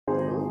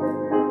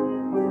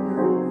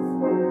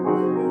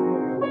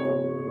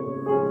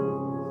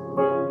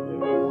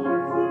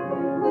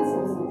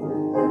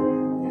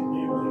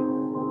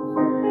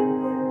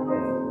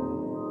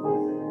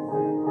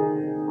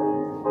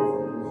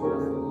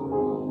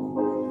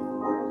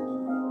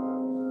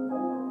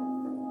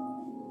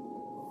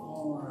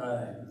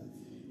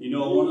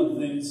know, one of the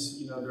things,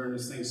 you know, during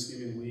this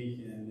Thanksgiving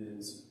weekend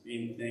is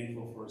being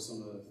thankful for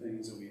some of the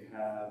things that we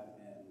have,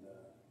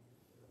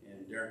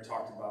 and Derek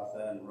talked about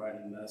that in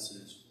writing a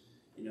message.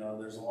 You know,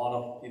 there's a lot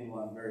of people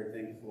I'm very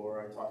thankful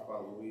for. I talked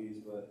about Louise,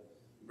 but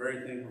I'm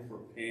very thankful for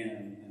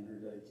Pam and her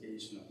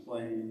dedication of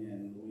playing,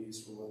 and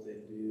Louise for what they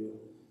do.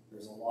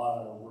 There's a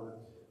lot of work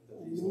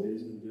that these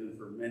ladies have been doing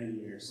for many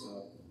years, so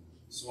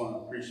just want to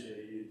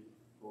appreciate you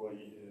for what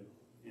you do,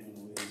 and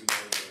Louise and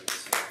everybody.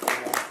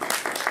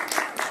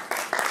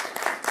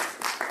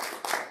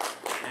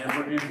 And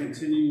we're going to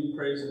continue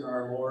praising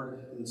our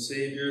Lord and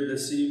Savior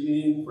this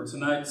evening. For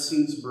tonight's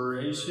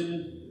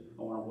inspiration,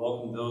 I want to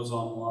welcome those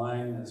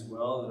online as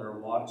well that are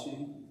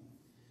watching.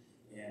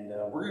 And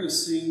we're going to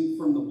sing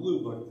from the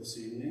Blue Book this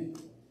evening.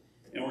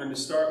 And we're going to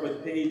start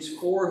with page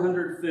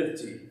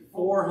 450.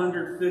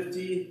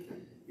 450,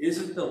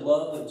 Isn't the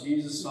Love of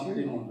Jesus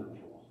Something Wonderful?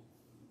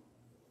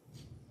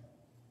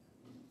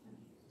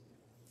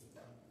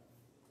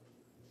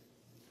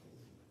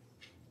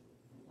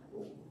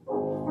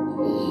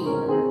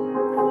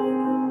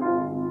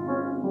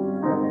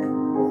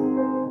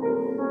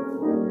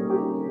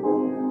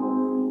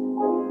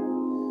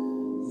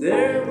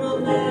 There will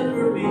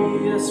never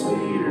be a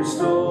sweeter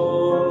story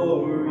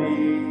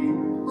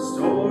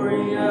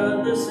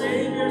of the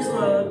Savior's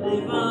love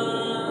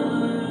divine,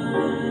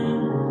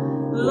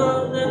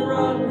 love that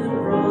brought him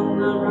from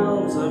the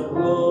realms of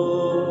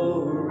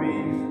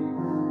glory,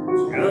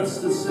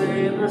 just to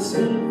save a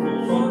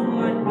sinful one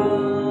like mine.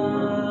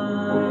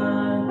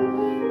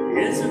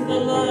 Isn't the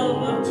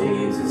love of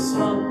Jesus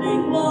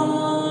something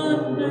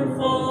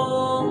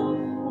wonderful,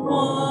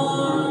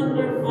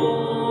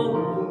 wonderful,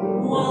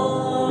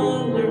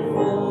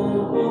 wonderful?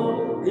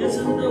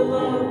 Isn't the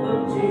love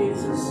of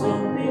Jesus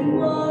something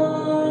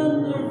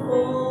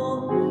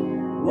wonderful,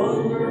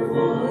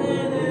 wonderful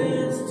it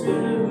is to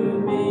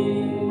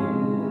me.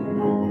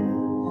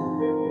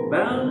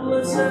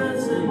 Boundless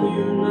as the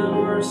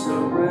universe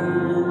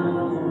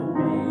around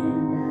me,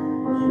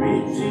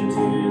 reaching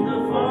to the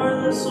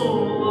farthest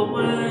soul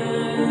away,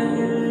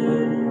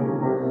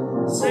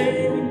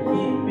 saving,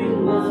 keeping,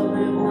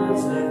 loving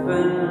ones that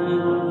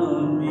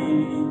found me.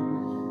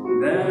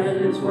 That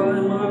is why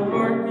my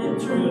heart can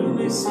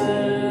truly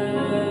say,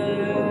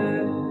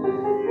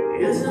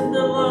 isn't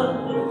the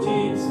love of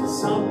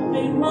Jesus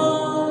something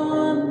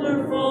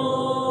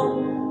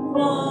wonderful,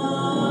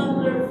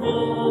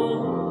 wonderful,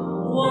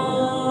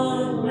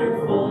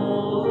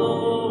 wonderful?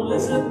 Oh,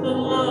 isn't the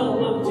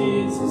love of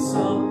Jesus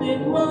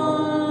something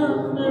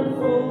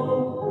wonderful,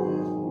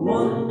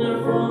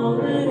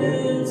 wonderful it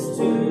is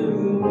to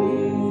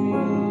me?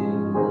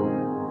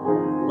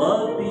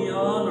 Love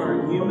beyond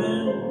our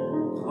human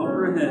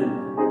comprehend.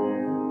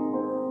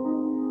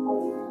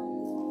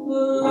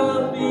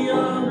 Love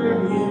beyond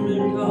our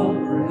human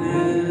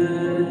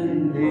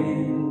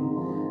comprehending.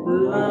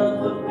 Love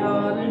of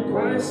God in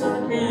Christ,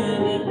 how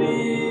can it be?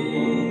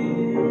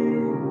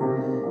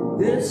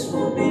 This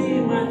will be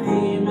my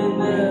theme and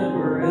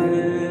never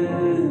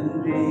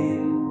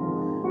ending.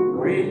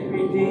 Great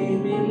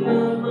redeeming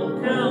love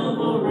of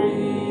Calvary.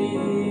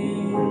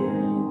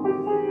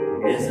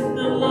 Isn't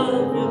the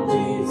love of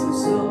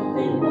Jesus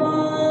something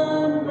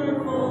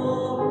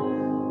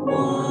wonderful,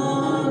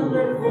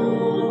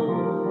 wonderful,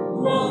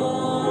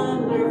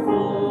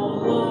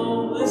 wonderful?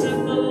 Oh,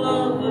 isn't the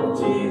love of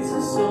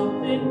Jesus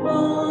something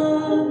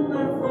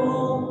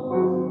wonderful,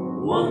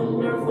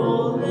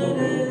 wonderful it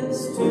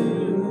is to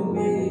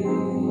me?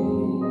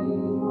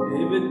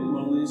 David, you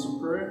want to lead some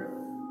prayer?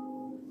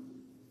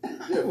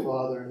 Dear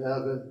Father in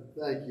heaven,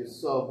 thank you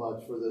so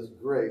much for this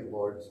great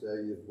Lord's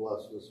Day you've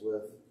blessed us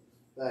with.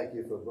 Thank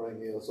you for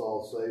bringing us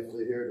all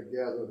safely here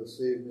together this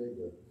evening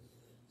to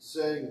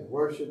sing and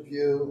worship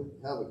you,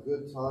 have a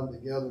good time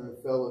together in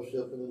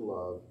fellowship and in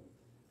love.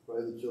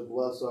 Pray that you'll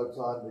bless our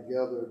time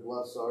together,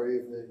 bless our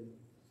evening.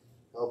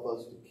 Help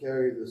us to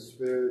carry the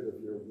spirit of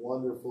your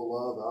wonderful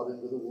love out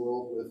into the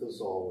world with us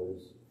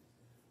always.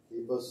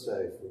 Keep us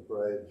safe, we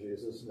pray in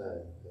Jesus'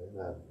 name.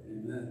 Amen.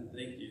 Amen.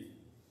 Thank you.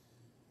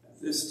 At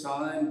this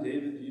time,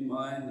 David, do you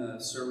mind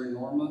serving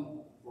Norma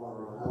for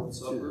our Lord's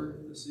Supper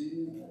this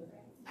evening?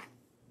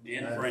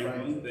 And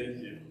Franklin, thank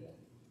you.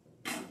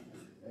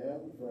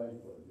 And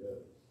Franklin,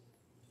 good.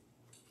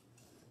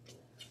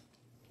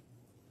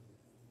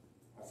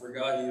 I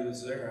forgot he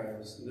was there. I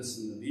was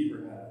missing the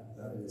beaver hat.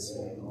 I've been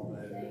singing all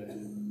night.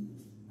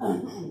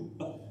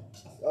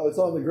 Oh, it's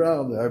on the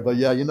ground there, but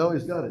yeah, you know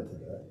he's got it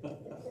today.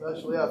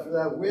 Especially after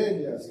that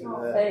win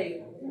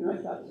yesterday.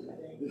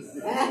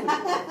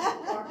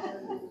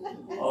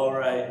 All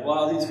right,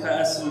 while he's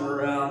passing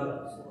around,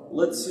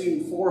 let's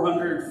sing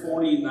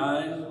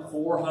 449.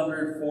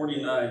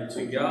 449.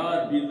 To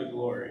God be the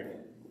glory.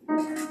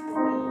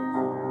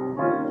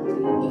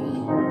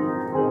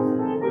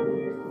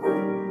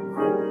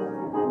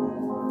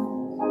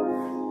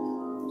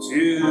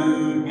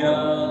 To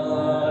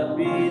God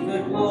be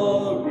the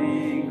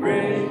glory,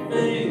 great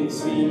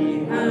things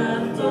he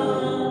hath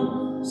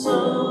done.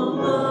 So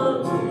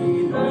loved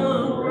he the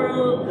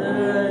world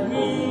that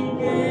he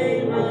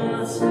gave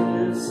us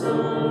his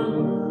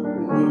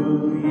Son,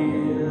 who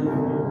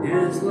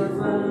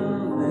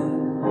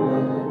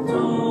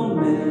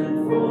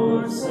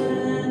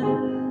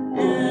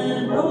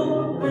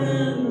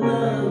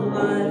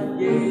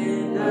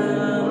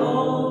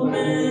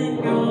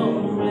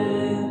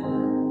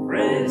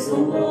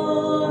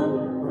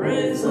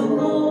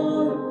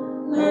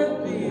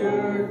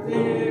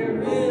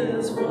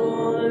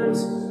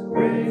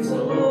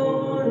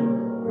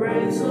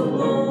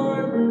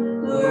Lord,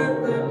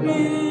 let the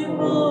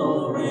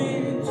people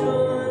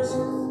rejoice.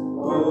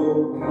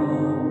 Oh,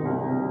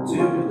 come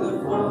to the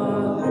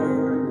Father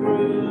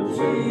through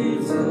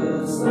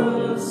Jesus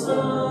the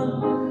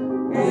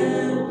Son,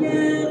 and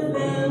give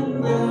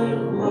Him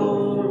the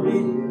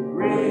glory,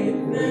 great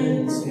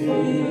things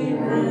He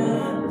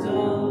hath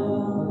done.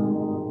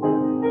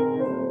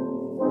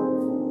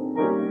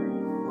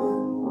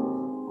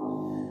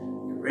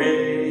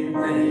 Great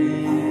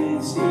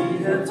things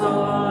He hath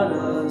taught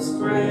us,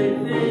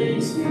 great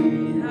things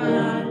He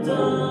hath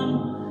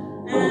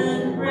done,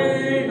 and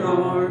great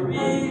our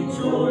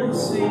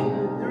rejoicing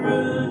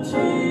through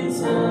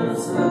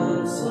Jesus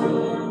the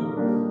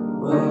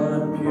Son.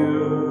 But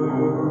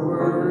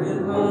purer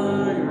and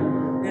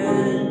higher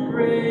and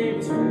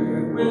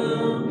greater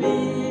will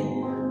be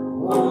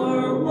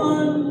our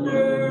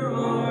wonder,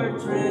 our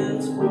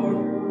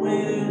transport,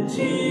 when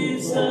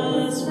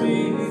Jesus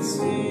we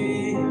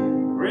see.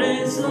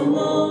 Praise the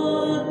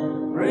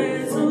Lord,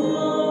 praise the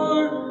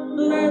Lord,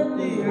 let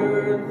the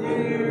earth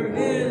hear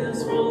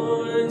His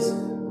voice.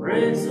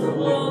 Praise the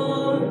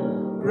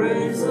Lord,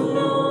 praise the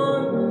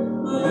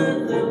Lord,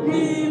 let the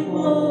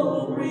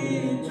people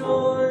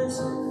rejoice.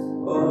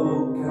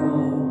 Oh,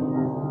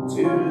 come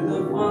to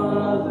the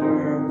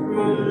Father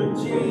through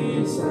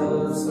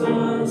Jesus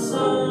the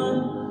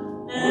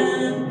Son,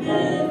 and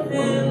give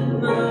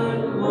Him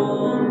the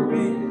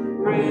glory,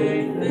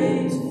 great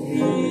things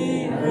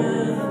He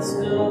has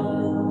done.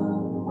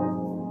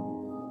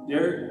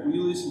 Derek, will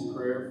you lead some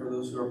prayer for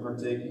those who are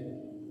partaking?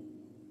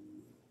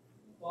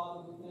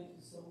 Father, we thank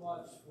you so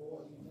much for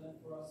what you've done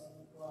for us on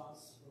the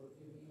cross, for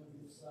giving of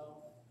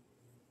yourself,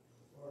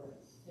 for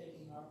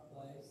taking our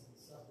place and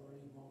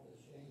suffering all the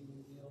shame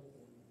and guilt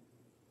and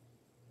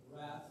the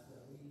wrath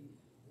that we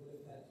would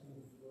have had to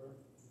endure.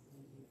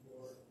 Thank you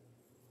for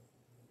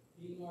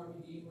being our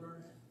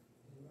Redeemer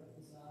and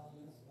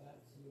reconciling us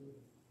back to you,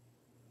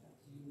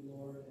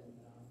 Lord, and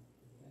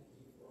thank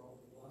you for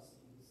all the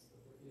blessings, the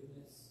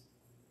forgiveness,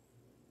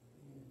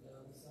 and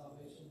the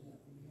salvation that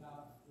we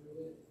have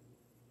through it,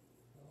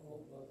 the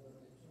hope of an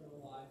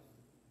eternal life.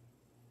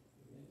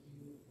 We thank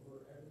you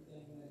for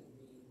everything that it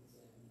means,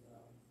 and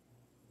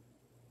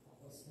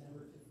help us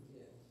never to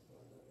forget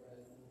what the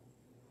bread and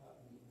the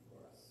cup mean for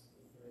us.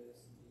 We pray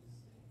this in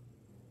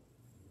Jesus' name.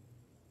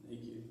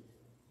 Thank you.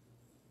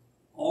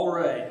 All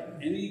right.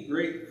 Any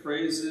great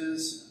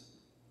praises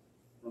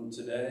from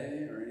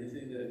today or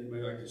anything that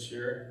anybody like to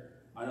share?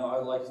 I know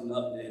I'd like an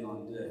update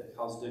on Dick.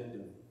 How's Dick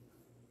doing?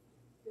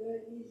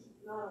 Good. He's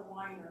not a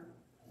whiner.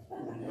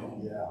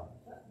 Yeah.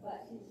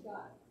 But he's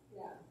got,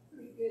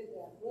 pretty good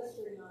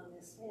blistering on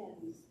his hand.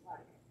 He's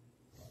like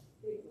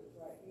big ones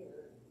right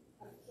here.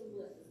 Some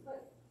blisters,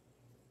 but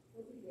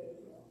he'll be good.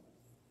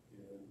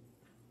 Good.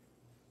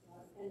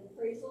 And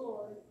praise the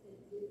Lord.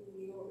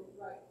 We were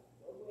right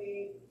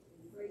away.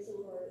 And praise the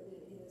Lord.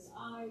 In his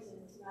eyes and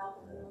his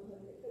mouth and around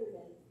him, it could have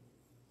been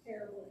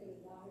terrible. Could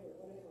have died or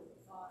whatever.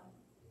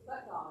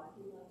 But God,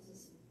 He loves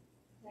us and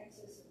protects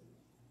us, and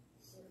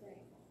we're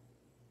thankful.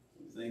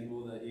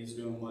 Thankful that he's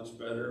doing much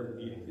better.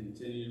 We need to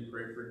continue to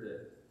pray for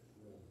Dick.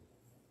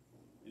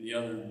 Any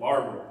other?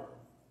 Barbara?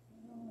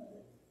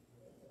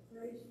 It's a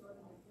praise for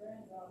my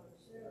granddaughter,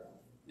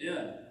 Sarah.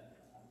 Yeah.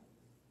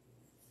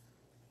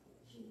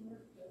 She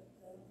worked at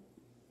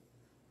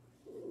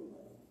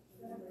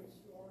fabric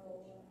store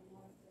over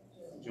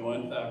in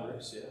Joanne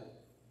Fabrics, yeah.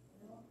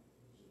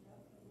 She got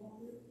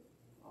promoted.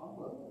 Oh.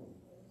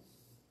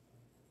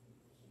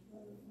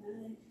 She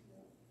managed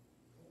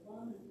the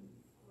one in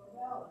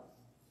Corvallis.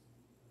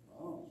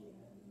 Oh. She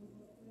had to move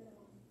up there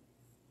on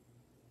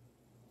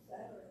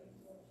Saturday,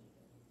 so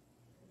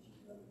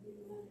she's going to be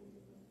managing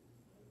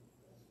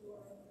the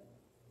store over at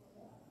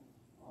Corvallis.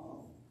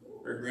 Oh.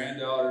 Her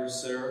granddaughter,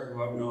 Sarah,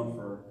 who I've known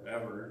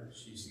forever,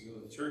 she used to go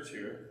to church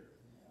here.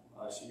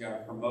 She got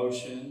a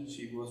promotion.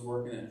 She was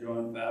working at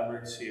Joanne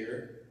Fabrics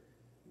here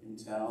in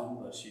town,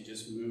 but she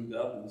just moved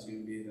up and is going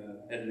to be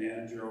the head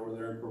manager over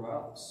there in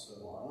Corvallis.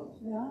 So,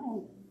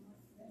 Wow.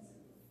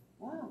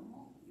 Wow.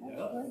 That's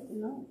yeah. great to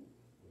know.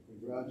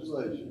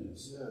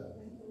 Congratulations.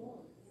 Yeah.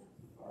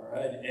 All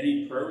right.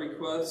 Any prayer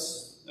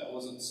requests? That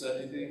wasn't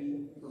said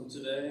anything from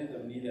today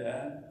that we need to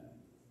add?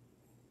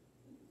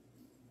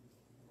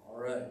 All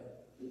right.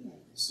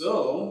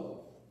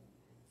 So,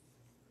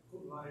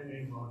 Put my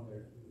name on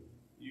there.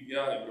 you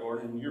got it,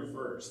 Gordon. You're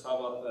first. How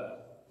about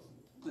that?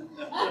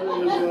 There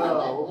you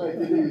go. We'll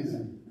make it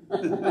easy.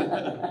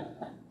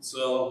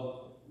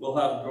 So, we'll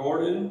have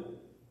Gordon,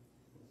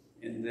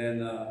 and then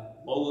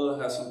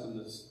Lola has something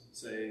to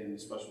say and a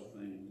special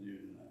thing to do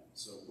tonight.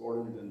 So,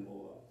 Gordon, then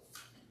Lola.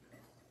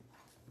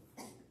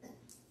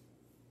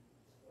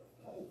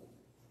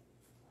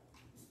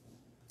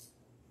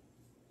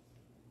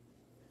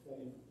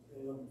 Thank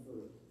Ellen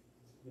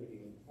for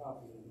making a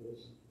copy of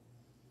this.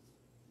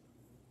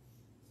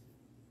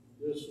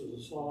 This was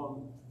a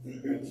song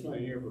that's not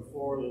here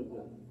before that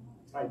the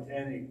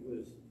Titanic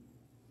was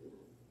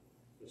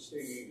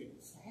singing.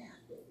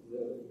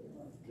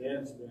 The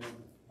dance band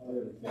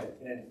under the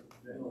Titanic.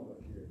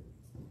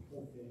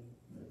 Okay.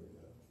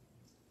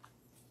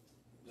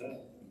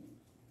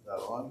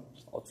 on?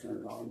 I'll turn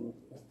it on.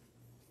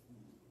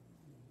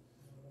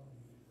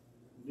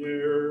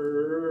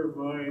 Nearer,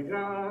 my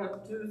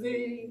God, to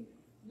thee,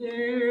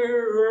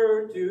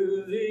 nearer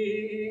to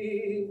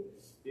thee,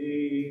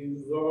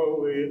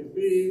 though it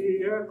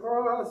be a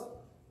cross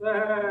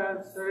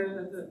that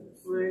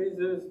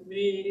raises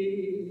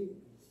me.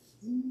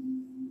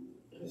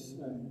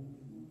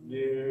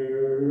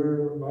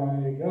 Nearer,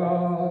 my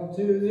God,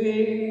 to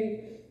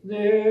thee,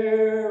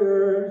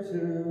 nearer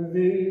to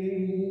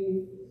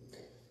thee,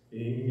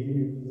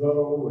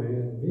 though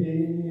it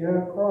be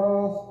a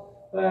cross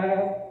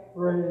that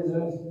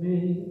raises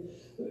me.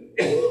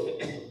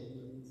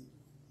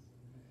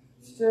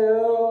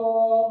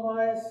 Still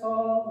my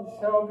song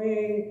shall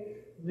be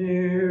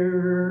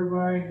nearer,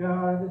 my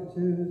God,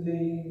 to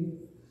thee.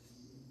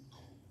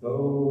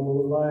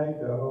 Though like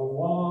a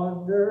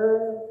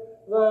wanderer,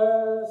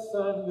 the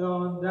sun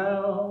gone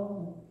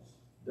down,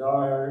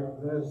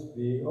 darkness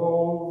be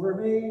over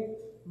me,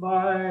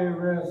 my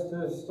rest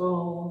is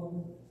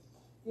stone.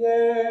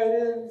 Yet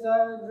in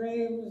some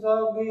dreams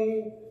I'll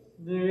be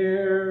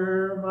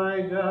nearer,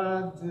 my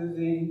God, to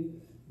thee,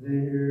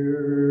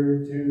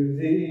 nearer to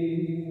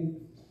thee,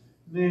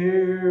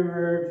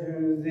 nearer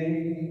to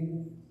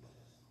thee.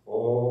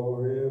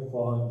 Or if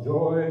on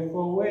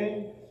joyful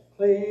wing,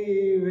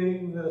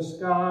 cleaving the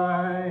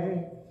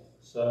sky,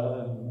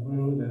 sun,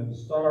 moon, and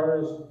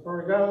stars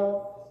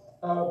forgot,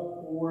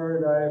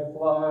 upward I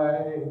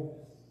fly.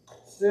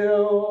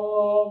 Still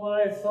all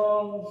my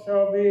song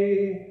shall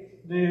be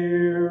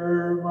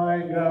nearer, my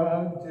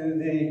God, to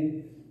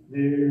thee,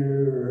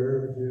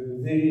 nearer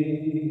to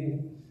thee,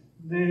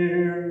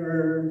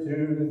 nearer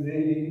to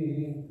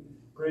thee.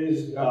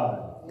 Praise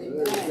God.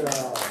 Praise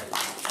God.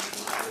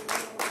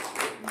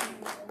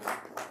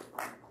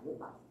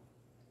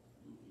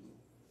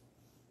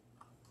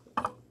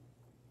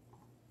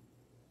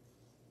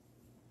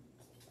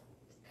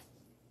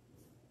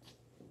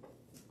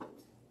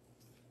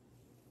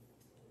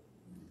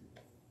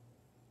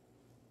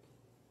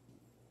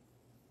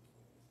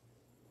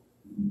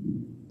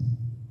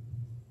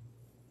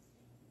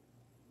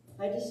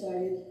 I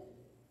decided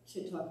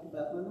to talk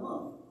about my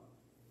mom.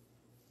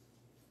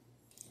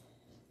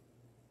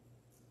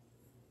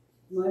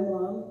 My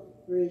mom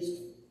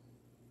raised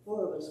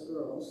 4 of us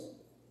girls.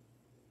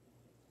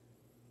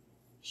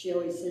 She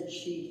always said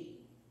she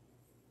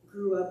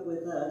grew up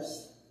with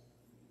us,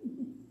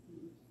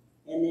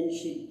 and then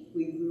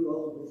we grew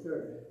old with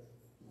her.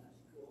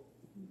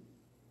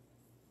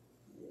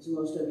 As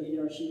most of you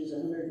know, she was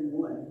 101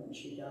 when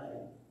she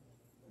died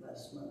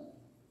last month.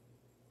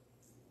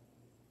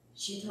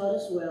 She taught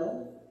us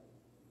well.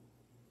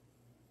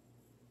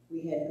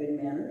 We had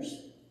good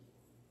manners.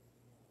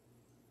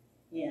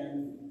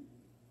 And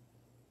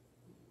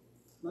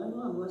my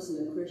mom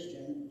wasn't a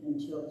Christian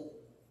until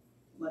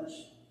much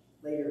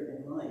later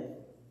in life.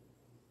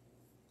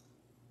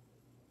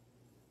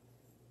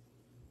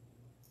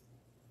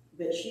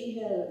 But she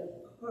had a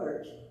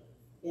part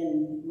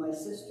in my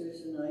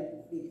sisters and I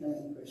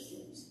becoming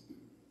Christians.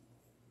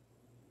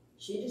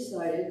 She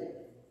decided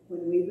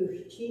when we were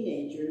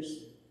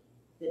teenagers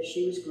that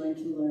she was going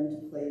to learn to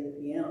play the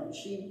piano.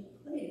 She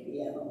played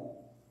piano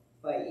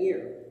by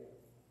ear,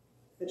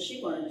 but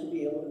she wanted to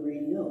be able to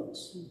read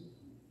notes,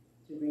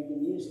 to read the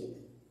music.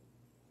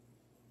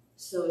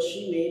 So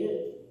she made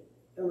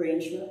an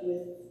arrangement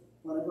with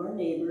one of our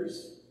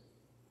neighbors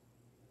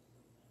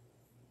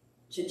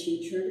to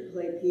teach her to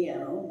play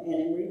piano, and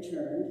in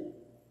return,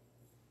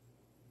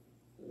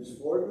 there was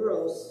 4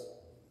 girls,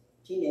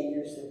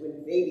 teenagers, that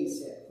would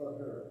babysit for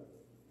her.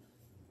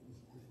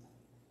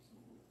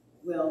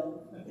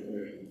 Well,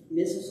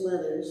 Mrs.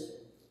 Leathers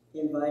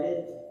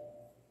invited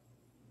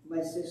my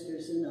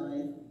sisters and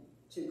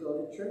I to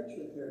go to church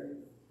with her.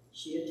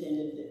 She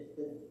attended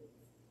the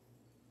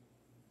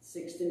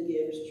Sixth and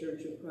Gibbs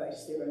Church of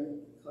Christ there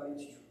in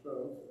Cottage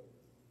Grove.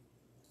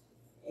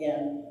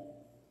 And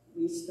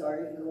we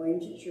started going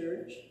to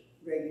church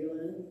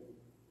regularly,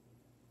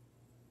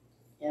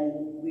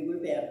 and we were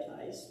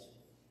baptized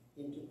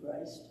into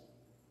Christ.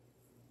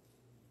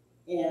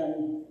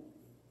 And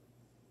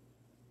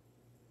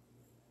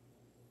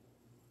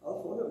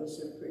all 4 of us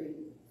are pretty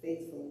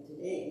faithful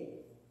today.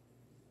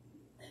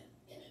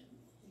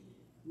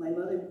 My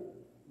mother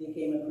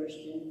became a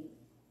Christian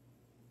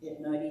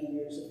at 90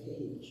 years of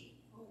age.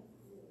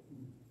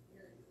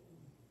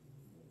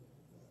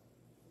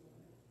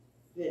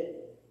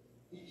 But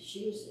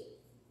she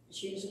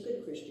was a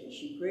good Christian.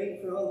 She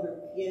prayed for all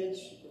her kids,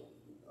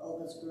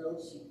 all us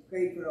girls. She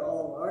prayed for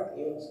all of our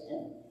kids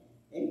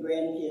and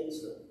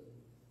grandkids.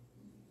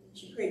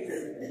 She prayed for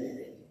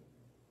everybody.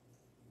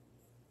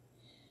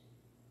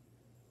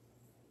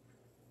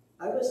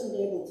 I wasn't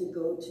able to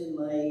go to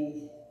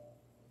my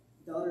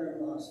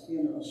daughter-in-law's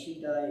funeral.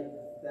 She died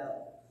about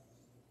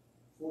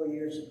 4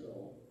 years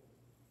ago.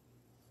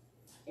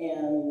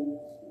 And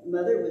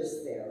Mother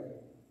was there.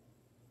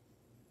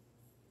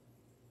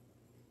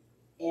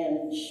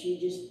 And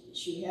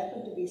she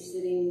happened to be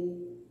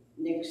sitting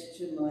next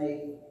to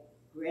my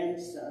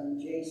grandson,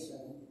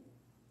 Jason,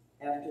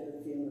 after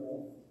the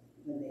funeral,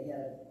 when they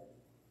had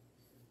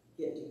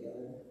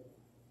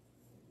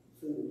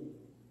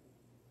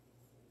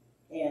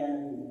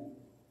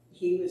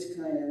was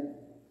kind of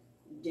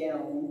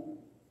down.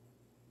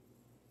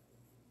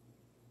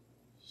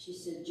 She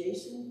said,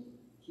 Jason,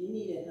 do you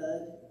need a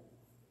hug?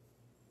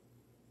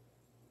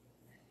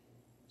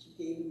 She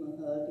gave him a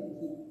hug,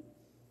 and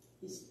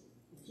he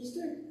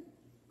started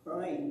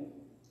crying.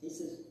 He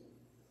says,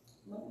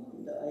 my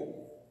mom died.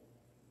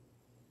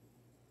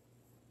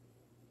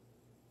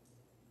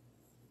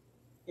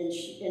 And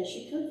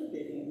she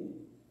comforted him.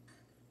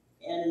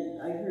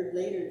 And I heard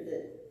later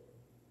that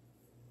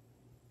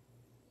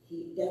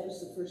that was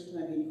the first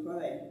time he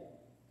cried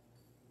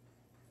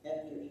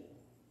after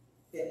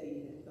Becky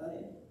had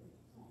died.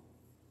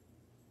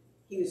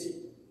 I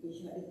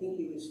think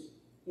he was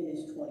in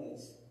his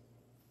 20s,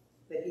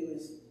 but he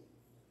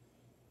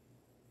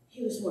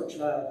was more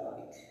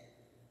childlike.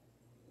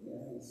 You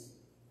know, he's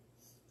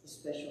a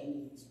special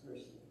needs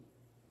person.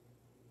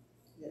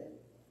 Yeah.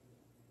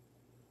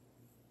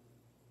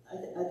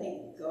 I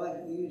think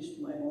God used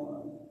my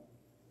mom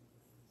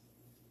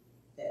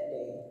that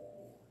day.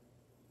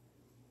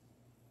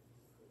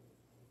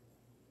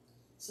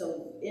 So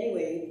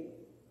anyway,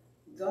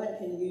 God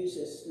can use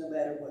us no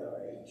matter what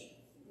our age.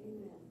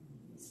 Amen.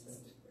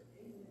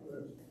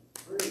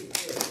 Very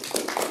good.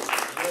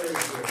 Very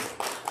good.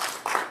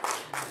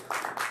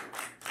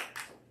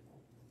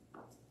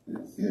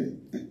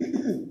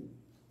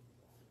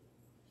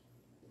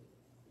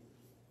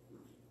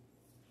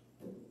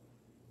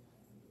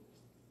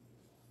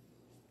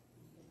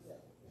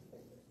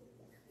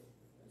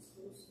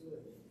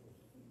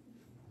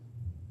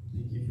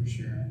 Thank you for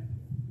sharing.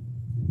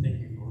 Thank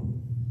you, Gordon.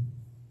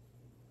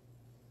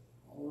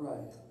 All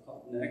right,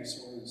 up next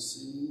we're going to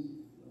sing,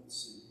 let's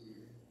see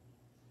here.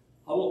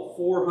 How about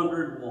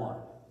 401?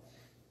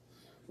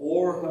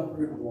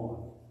 401.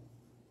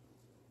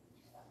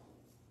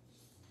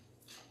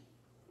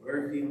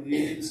 Where he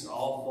leads,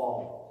 I'll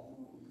follow.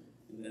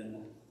 And then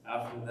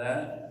after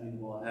that, we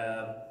will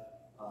have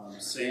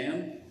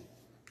Sam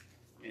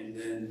and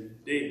then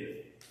David.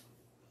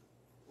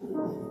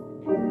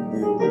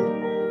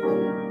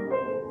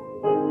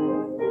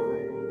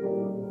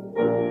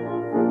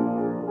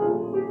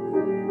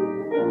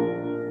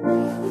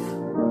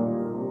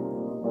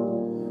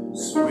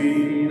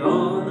 Sweet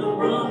are the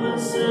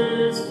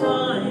promises,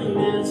 kind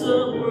is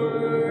a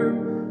word,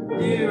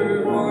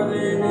 dearer far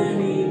than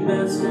any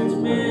message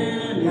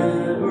man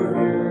ever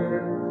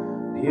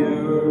heard.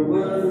 Pure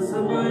was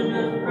the mind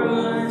of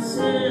Christ,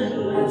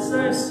 sinless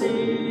I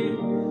see.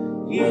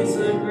 He's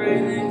a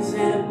great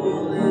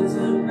example, it's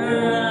a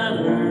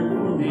pattern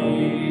for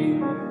me.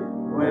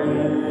 When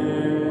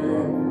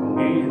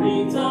he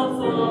leads, I'll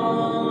follow.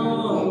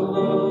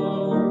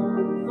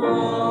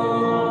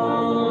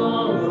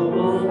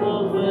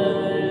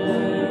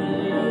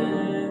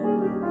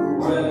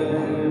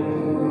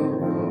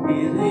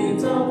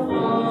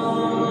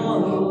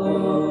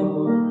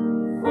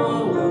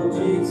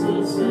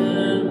 Jesus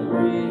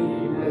every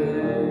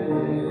day.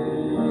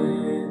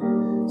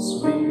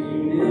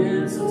 Sweet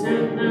is the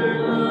tender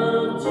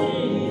love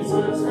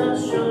Jesus has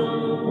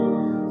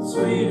shown,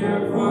 sweeter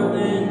far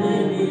than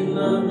any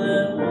love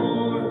that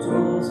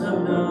mortals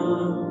have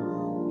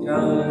known.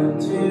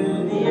 Kind to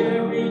the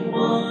erring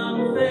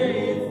one,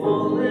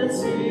 faithful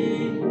is he.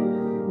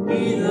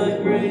 He the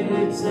great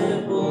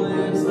example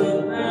is the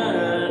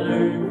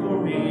pattern for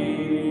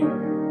me.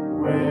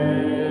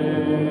 Where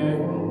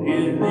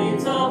it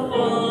leads, I'll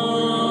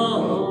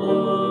follow,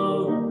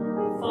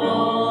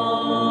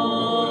 follow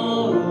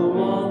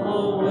all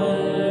the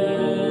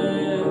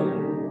way.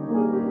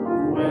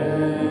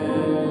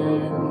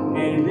 Where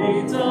it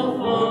leads, I'll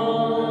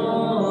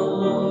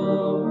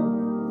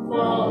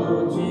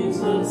follow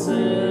Jesus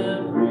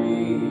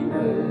every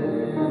day.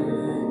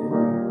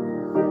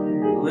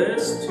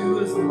 Listen to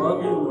his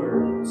loving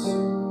words.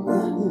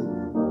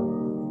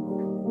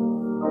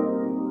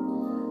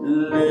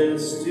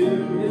 Listen to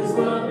his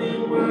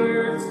loving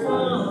words,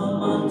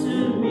 come unto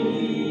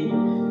me.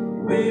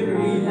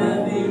 Weary,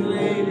 heavy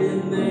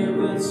laden, there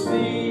with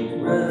sweet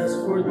rest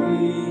for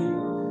thee.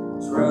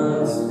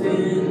 Trust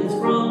in his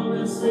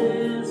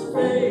promises,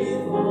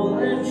 faithful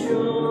and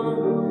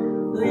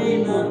sure.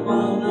 Lean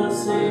upon the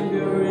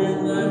Savior,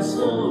 and thy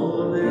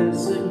soul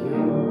is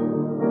secure.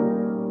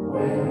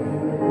 Where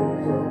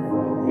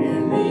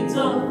it leads,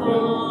 I'll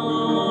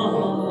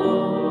follow,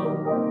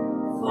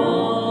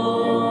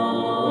 follow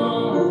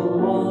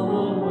all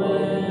the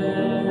way.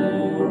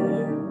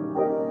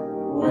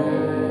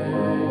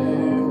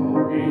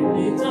 Where it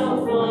leads, I'll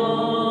follow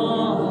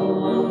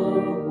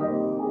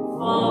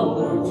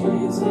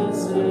Jesus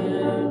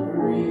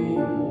every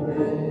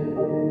day.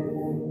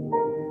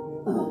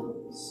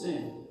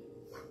 Sing.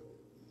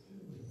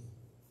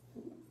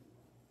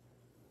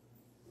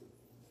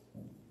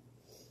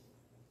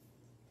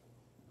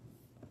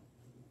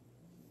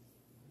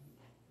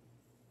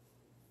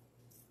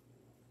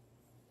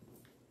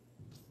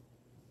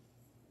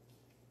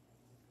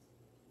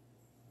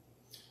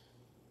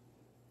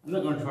 I'm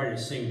not going to try to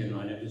sing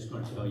tonight, I'm just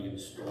going to tell you a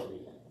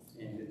story.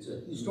 And it's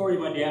a story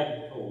my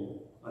dad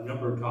told a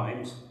number of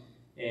times,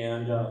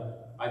 and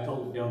I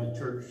told it down to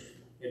church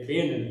at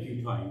Bandon a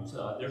few times.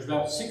 There's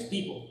about 6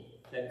 people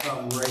that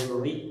come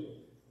regularly.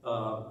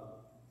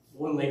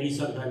 One lady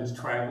sometimes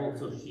travels,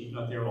 so she's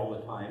not there all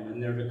the time,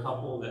 and there's a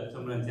couple that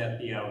sometimes have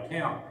to be out of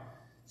town.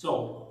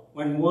 So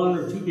when 1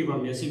 or 2 people are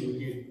missing,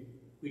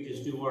 we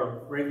just do our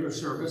regular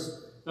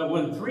service. But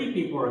when 3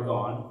 people are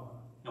gone,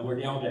 and we're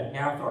down to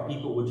half our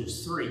people, which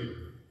is 3,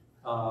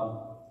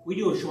 we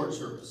do a short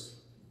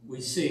service. We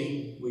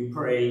sing, we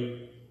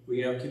pray, we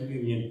have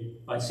communion.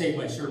 I save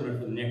my sermon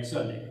for the next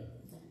Sunday.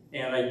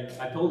 And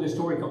I told this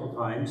story a couple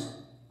times.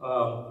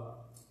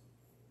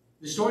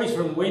 The story's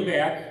from way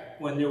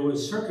back when there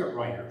was circuit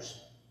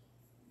riders.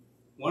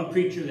 One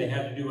preacher, they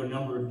had to do a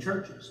number of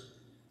churches.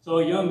 So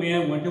a young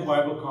man went to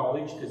Bible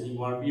college because he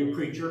wanted to be a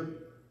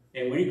preacher.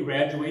 And when he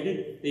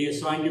graduated, they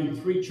assigned him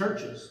 3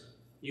 churches.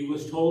 He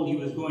was told he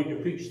was going to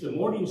preach the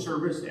morning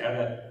service at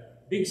a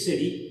big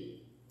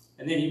city,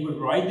 and then he would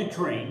ride the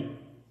train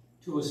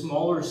to a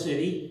smaller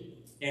city,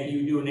 and he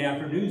would do an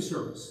afternoon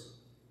service.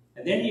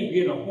 And then he'd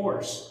get a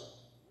horse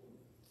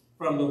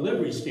from the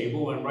livery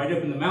stable and ride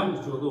up in the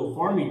mountains to a little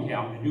farming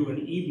town to do an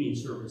evening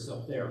service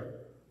up there.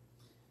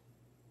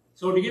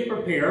 So to get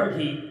prepared,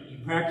 he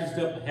practiced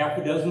up half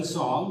a dozen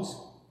songs.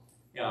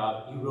 He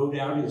wrote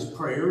out his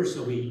prayers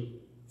so he'd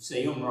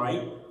say them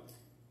right.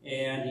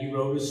 And he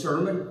wrote a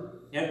sermon,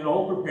 had it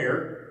all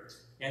prepared.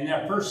 And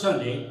that first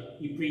Sunday,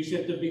 he preached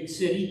at the big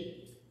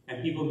city,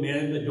 and people met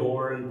at the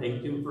door and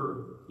thanked him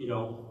for,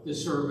 the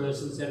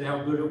service and said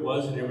how good it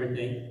was and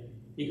everything.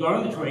 He got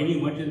on the train, he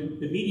went to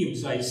the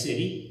medium-sized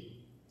city,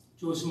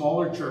 to a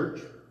smaller church,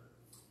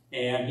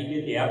 and he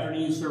did the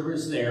afternoon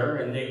service there,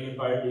 and they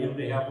invited him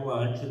to have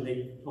lunch, and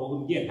they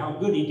told him again how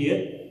good he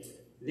did.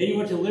 Then he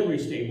went to the livery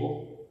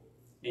stable,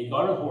 and he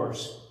got a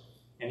horse,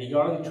 and he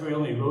got on the trail,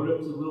 and he rode up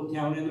to the little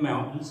town in the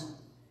mountains,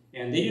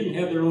 and they didn't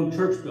have their own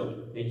church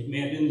building. They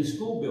met in the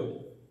school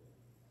building.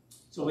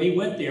 So he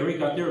went there, he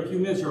got there a few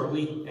minutes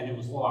early, and it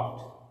was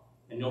locked,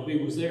 and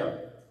nobody was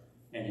there.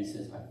 And he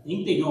says, I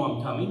think they know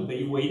I'm coming, but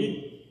he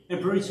waited,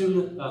 and pretty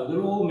soon a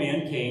little old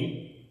man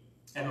came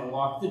and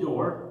unlocked the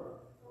door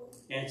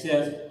and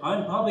says,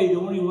 I'm probably the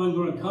only one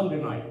going to come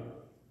tonight.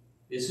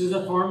 This is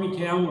a farming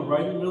town, we're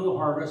right in the middle of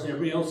harvest,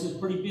 everybody else is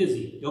pretty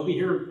busy. They'll be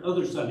here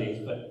other Sundays,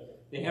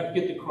 but they have to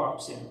get the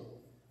crops in.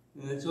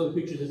 And then so the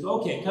preacher says,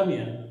 okay, come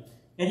in.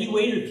 And he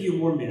waited a few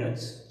more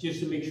minutes just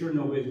to make sure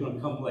nobody was going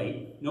to come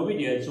late. Nobody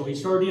did, so he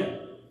started in.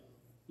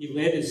 He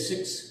led his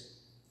 6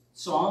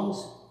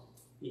 songs.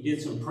 He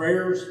did some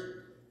prayers.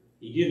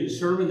 He did his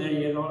sermon that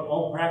he had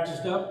all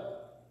practiced up.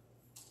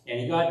 And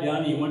he got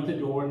done, he went to the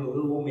door, and the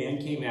little old man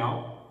came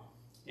out.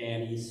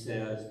 And he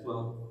says,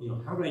 well,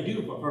 how did I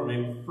do for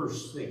my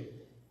first thing?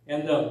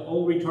 And the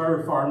old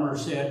retired farmer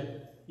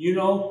said,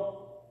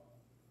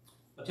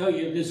 I'll tell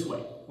you it this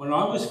way. When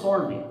I was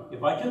farming,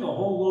 if I took a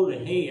whole load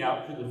of hay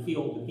out to the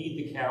field to feed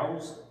the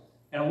cows,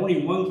 and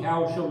only one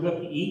cow showed up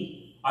to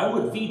eat, I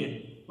would feed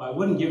it, but I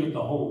wouldn't give it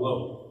the whole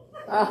load.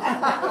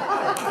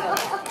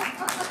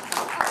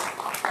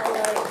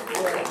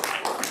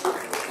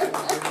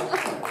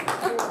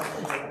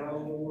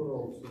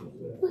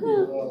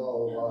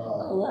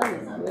 Oh, that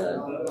is good. That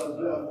was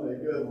definitely a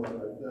good one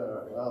right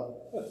there. Well,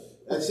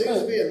 it seems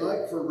to be a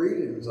night for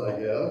readings, I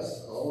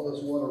guess. All of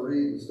us want to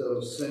read instead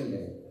of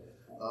singing.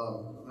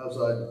 As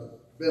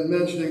I've been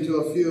mentioning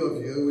to a few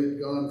of you,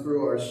 we've gone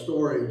through our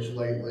storage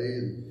lately,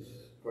 and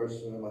of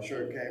course, my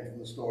shirt came from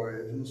the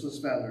storage, and the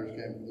suspenders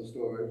came from the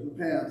storage, the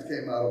pants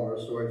came out of our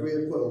storage. We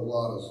had put a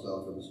lot of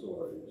stuff in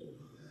storage.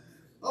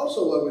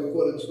 Also, what we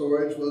put in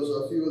storage was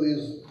a few of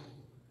these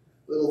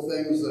little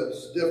things that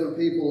different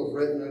people have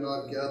written and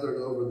I've gathered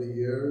over the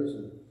years.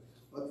 And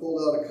I pulled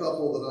out a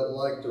couple that I'd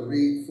like to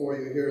read for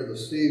you here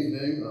this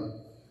evening.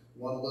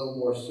 One a little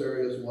more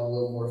serious, one a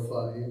little more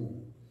funny.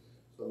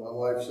 So my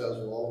wife says,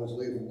 we'll always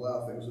leave them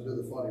laughing, so do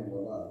the funny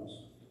one last.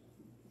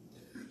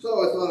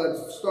 So I thought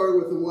I'd start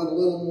with the one a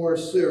little more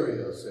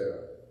serious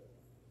here.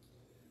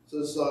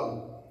 This is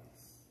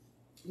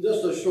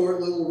just a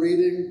short little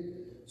reading,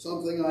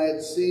 something I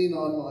had seen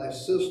on my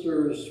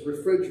sister's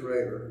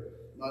refrigerator.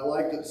 And I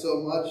liked it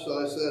so much, so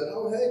I said,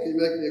 oh, hey, can you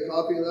make me a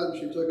copy of that? And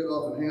she took it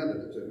off and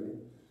handed it to me.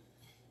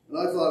 And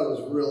I thought it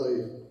was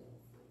really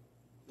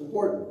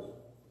important.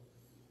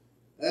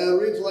 And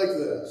it reads like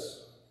this.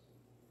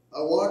 I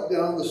walk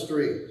down the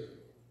street.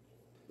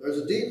 There's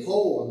a deep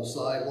hole in the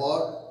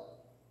sidewalk.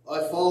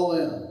 I fall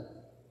in.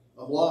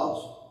 I'm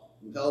lost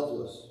and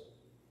helpless.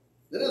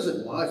 It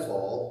isn't my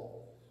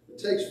fault. It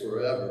takes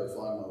forever to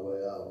find my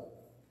way out.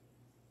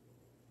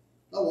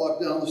 I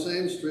walk down the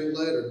same street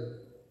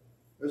later.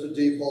 There's a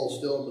deep hole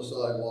still in the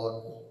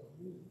sidewalk.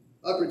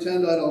 I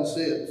pretend I don't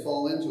see it and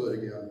fall into it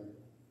again.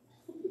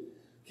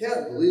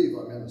 Can't believe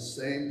I'm in the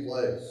same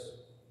place.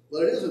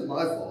 But it isn't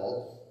my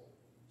fault.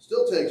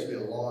 Still takes me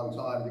a long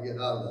time to get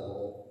out of the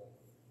hole.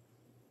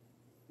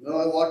 Now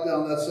I walk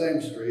down that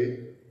same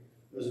street.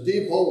 There's a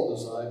deep hole in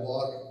the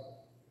sidewalk.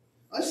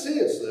 I see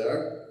it's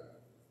there,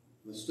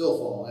 but still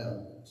fall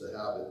in. It's a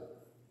habit.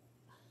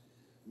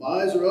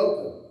 My eyes are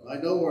open. I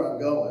know where I'm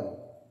going.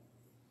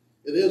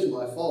 It is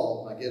my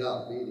fault, and I get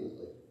out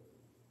immediately.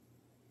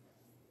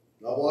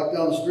 I walk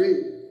down the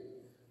street.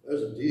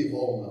 there's a deep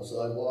hole in the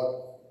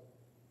sidewalk.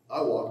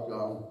 I walked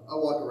around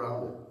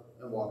it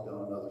and walked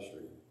down another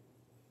street.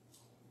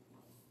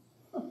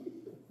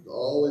 There's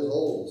always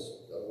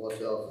holes. Gotta watch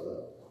out for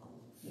that.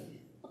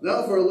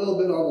 Now for a little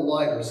bit on the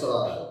lighter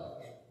side.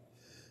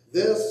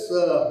 This,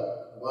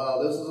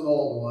 wow, this is an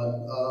old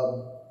one.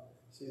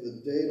 See,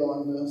 the date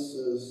on this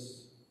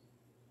is,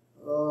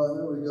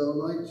 there we go,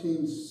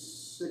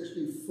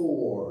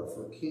 1964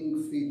 for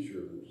King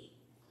Features.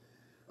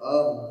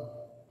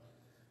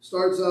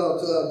 Starts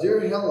out, Dear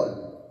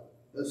Helen.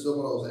 It's one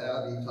of those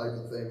Abby type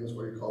of things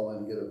where you call in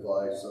and get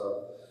advice.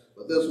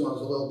 But this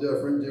one's a little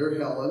different. Dear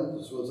Helen,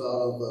 this was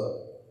out of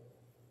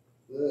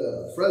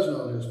the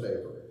Fresno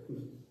newspaper.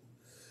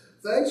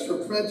 Thanks for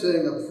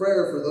printing a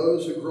prayer for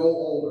those who grow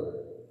older.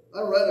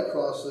 I read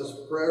across this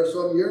prayer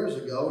some years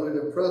ago, and it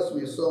impressed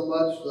me so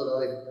much that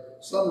I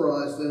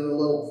summarized it in a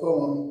little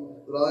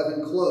poem that I've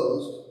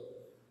enclosed.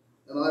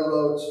 And I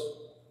wrote,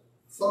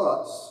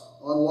 Thoughts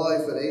on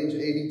Life at age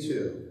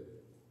 82.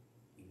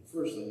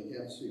 First thing, you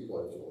can't see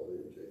quite as well at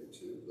age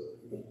 82,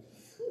 but,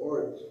 or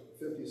at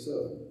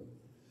 57.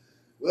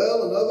 Well,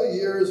 another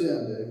year is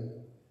ending,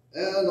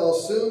 and I'll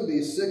soon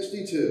be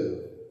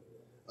 62.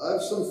 I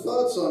have some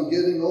thoughts on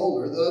getting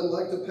older that I'd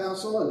like to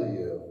pass on to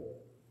you.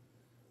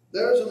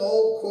 There's an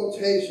old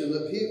quotation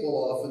that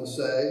people often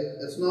say,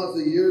 it's not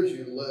the years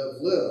you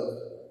lived,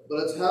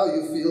 but it's how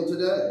you feel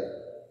today.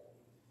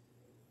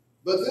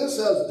 But this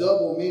has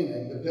double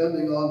meaning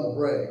depending on the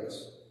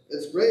breaks.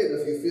 It's great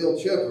if you feel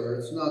chipper,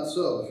 it's not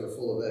so if you're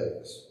full of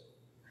aches.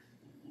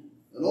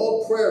 An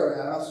old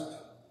prayer asked,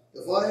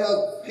 if I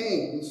have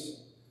pains,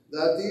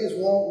 that these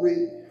won't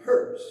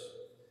hurt,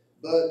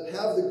 but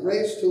have the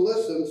grace to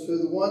listen to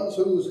the ones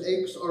whose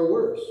aches are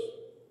worse.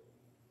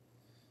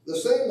 The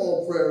same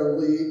old prayer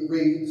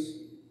reads,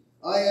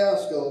 I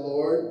ask, O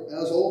Lord,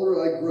 as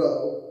older I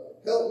grow,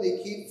 help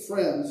me keep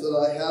friends that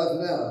I have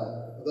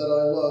now, that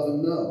I love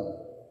and know.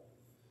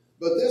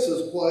 But this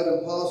is quite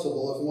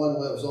impossible if one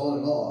lives on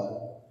and on,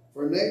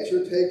 for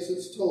nature takes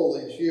its toll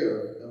each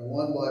year, and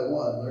one by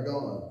one they're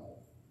gone.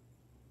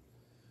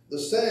 The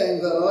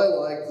saying that I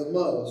like the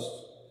most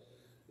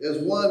is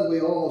one we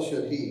all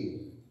should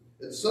heed.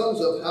 It sums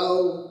up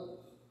how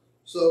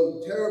so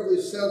terribly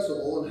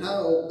sensible and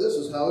how this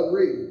is how it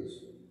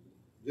reads.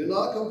 Do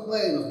not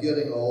complain of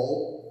getting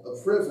old, a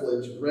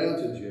privilege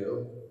granted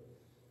you.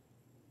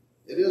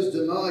 It is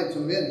denied to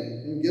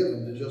many and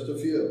given to just a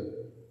few.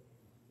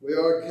 We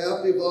are a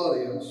captive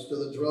audience to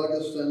the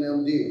druggists and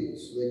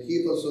MDs. They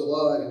keep us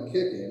alive and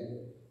kicking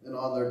and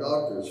on their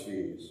doctor's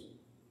fees.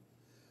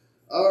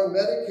 Our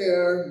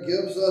Medicare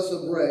gives us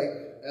a break,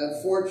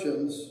 and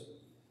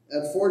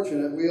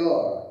fortunate we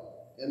are.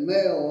 In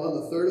mail on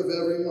the 3rd of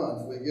every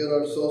month, we get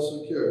our Social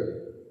Security.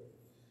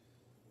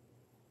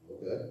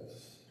 Okay.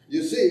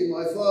 You see,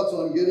 my thoughts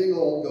on getting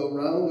old go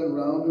round and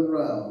round and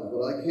round,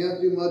 but I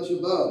can't do much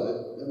about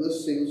it, and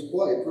this seems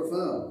quite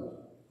profound.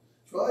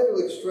 Try to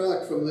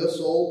extract from this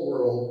old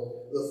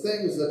world the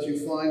things that you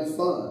find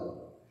fun,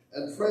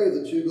 and pray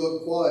that you go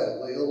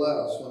quietly,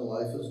 alas, when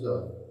life is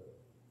done.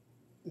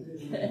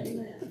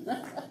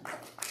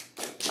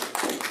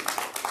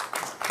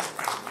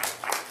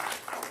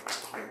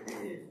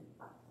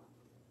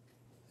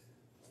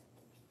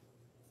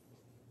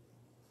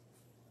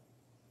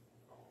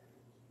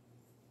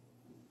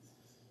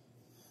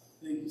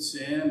 Thank you,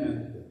 Sam,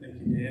 and thank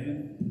you, David.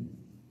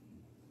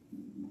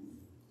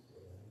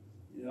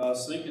 You know, I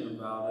was thinking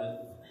about it.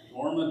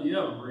 Norma, do you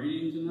have a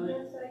reading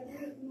tonight? Yes, I do.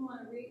 You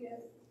want to read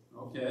it?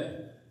 Okay.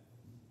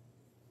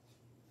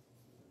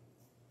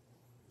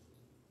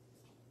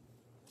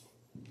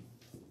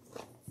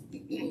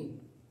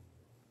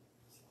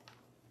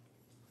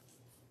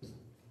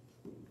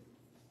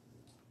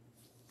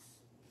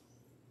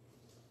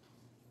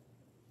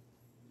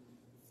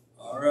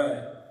 All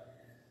right.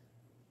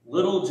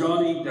 Little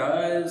Johnny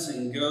dies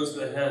and goes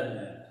to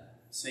heaven.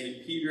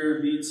 St. Peter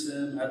meets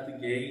him at the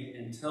gate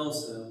and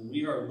tells him,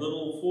 we are a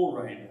little full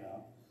right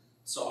now,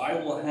 so I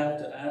will have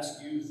to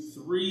ask you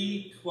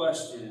 3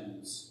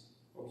 questions.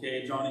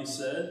 Okay, Johnny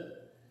said.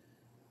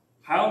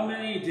 How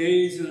many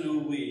days in a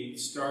week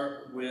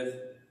start with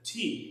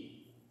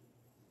T?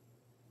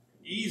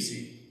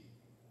 Easy.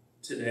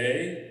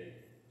 Today,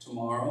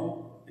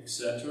 tomorrow,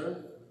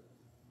 etc.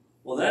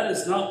 Well, that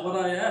is not what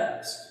I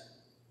asked.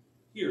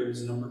 Here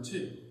is number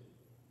 2.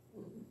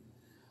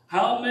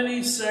 How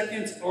many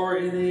seconds are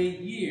in a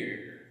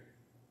year?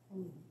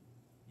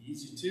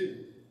 Easy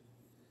too.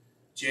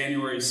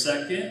 January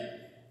 2nd,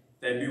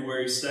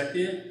 February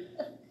 2nd,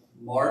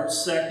 March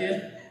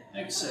 2nd,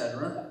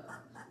 etc.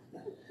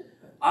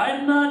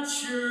 I'm not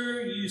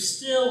sure you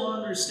still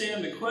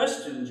understand the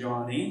question,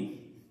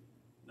 Johnny.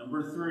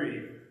 Number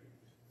 3.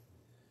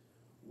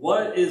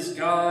 What is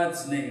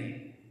God's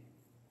name?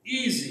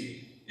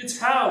 Easy. It's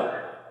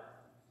Howard.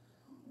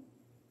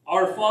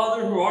 Our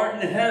Father who art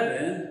in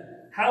heaven,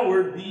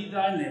 hallowed be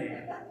thy name.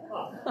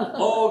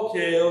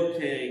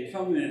 Okay,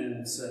 come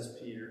in, says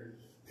Peter.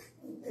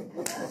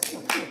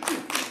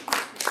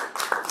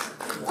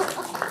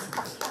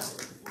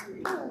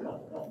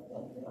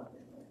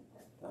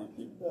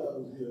 That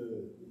was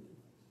good.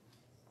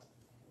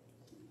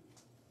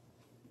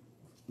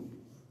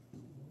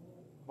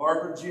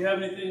 Barbara, do you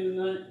have anything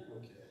tonight?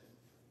 Okay.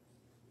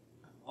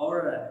 All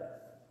right.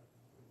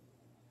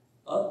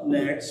 Up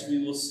next,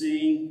 we will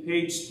sing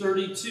page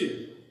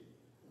 32.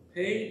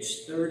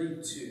 Page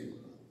 32.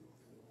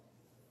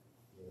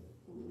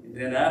 And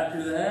then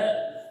after that,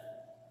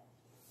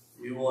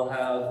 we will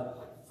have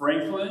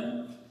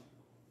Franklin,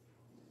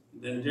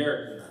 and then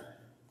Derek and I.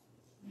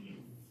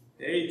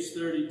 Page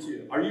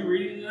 32. Are you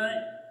reading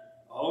tonight?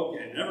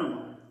 Okay, never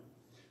mind.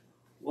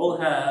 We'll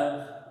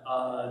have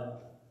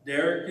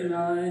Derek and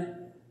I,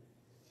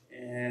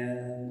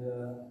 and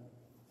then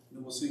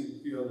we'll sing a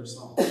few other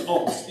songs.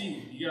 Oh,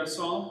 Steve, you got a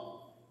song?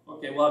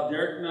 Okay, we'll have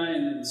Derek and I,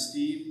 and then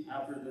Steve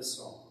after this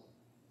song.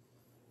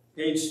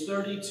 Page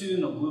 32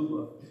 in the Blue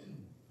Book.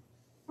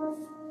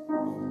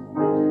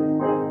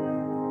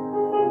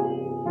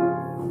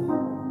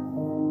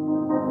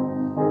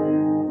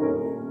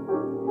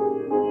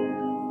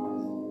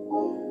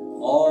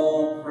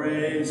 All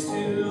praise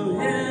to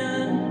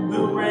Him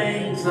who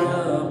reigns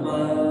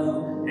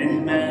above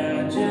in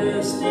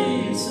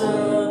majesty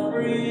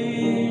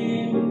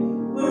supreme,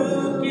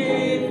 who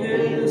gave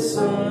His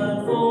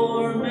Son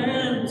for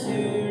men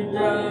to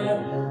die,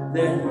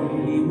 that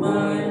He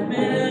might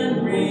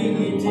men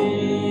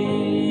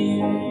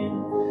redeem.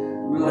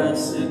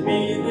 Blessed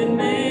be the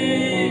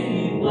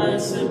name,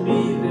 blessed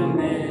be the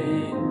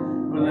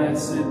name,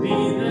 blessed be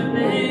the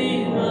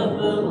name of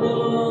the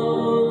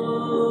Lord.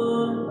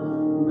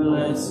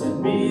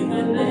 Blessed be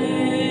the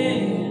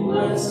name,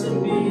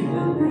 blessed be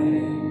the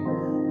name,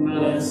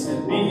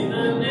 blessed be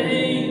the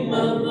name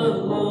of the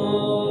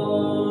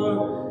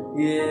Lord.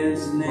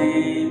 His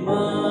name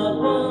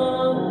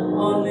above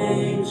all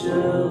names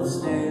shall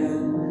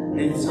stand,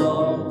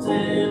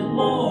 exalted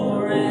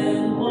more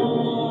and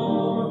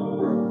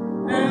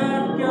more.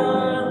 At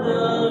God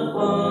the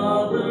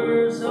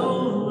Father's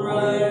own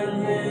right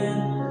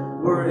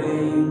hand, where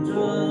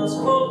angels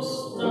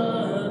hosts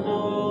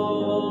adore.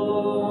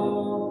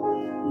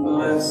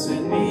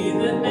 Blessed be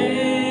the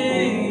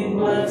name,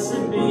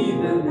 blessed be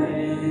the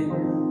name,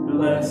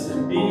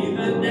 blessed be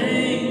the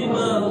name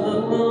of the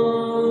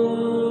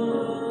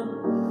Lord.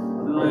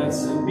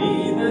 Blessed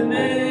be the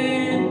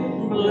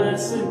name,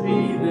 blessed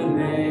be the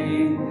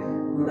name,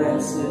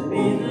 blessed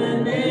be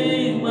the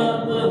name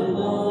of the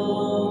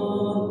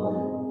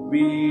Lord.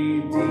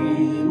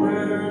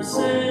 Redeemer,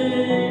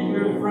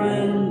 Savior,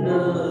 friend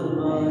of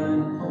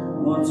mine,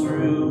 once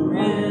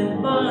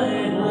ruined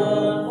by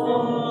the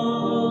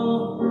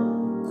fall,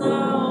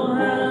 Thou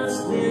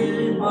hast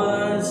been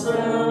my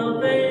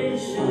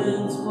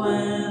salvation's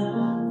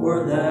plan,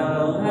 for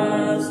Thou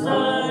hast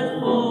died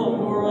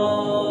for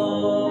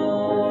all.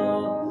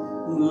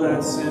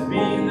 Blessed be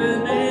the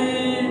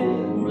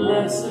name,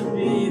 blessed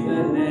be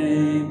the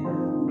name,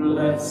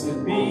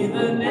 blessed be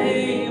the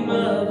name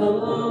of the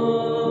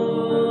Lord.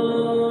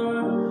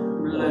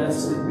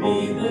 Blessed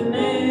be the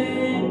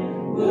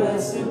name,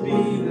 blessed be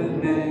the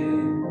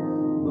name,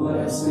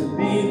 blessed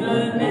be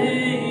the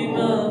name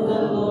of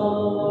the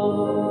Lord.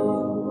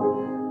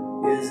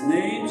 His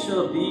name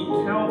shall be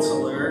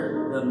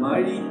Counselor, the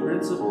mighty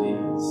Prince of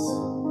Peace.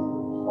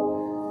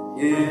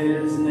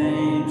 His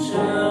name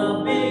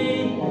shall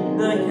be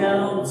the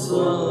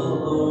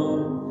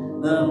Counselor,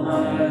 the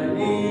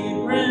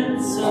mighty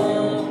Prince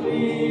of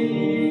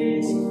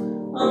Peace.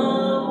 Of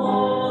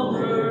all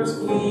earth's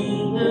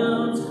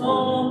kingdoms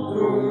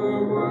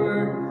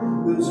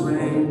conqueror, whose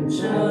reign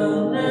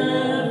shall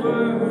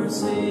never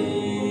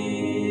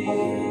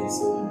cease.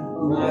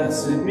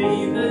 Blessed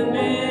be the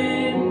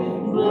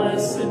name,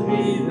 blessed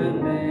be the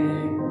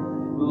name,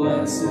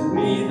 blessed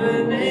be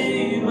the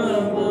name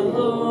of the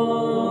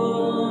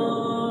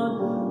Lord.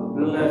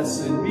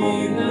 Blessed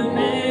be the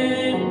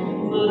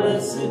name,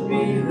 blessed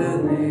be the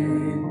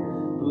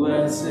name,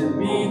 blessed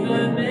be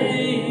the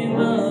name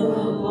of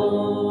the Lord.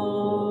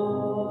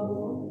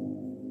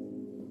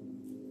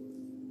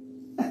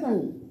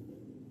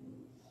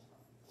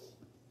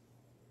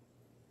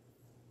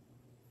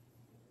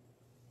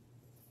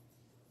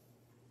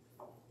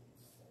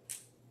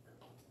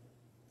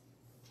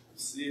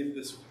 See if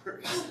this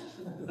works.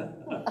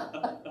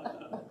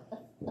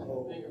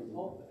 Bigger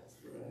pulpit.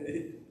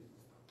 Right.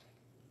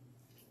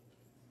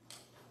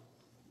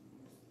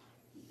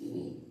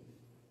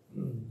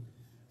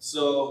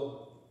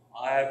 So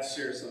I have to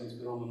share something that's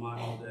been on my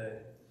mind all day.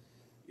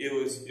 It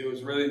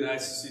was really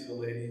nice to see the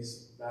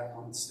ladies back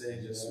on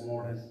stage this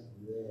morning.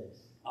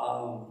 Yes.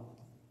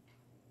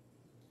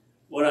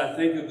 When I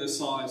think of this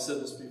song, I've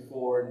said this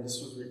before, and this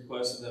was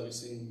requested that we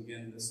sing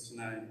again this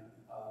tonight.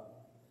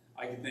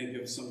 I can think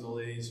of some of the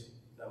ladies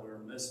that we were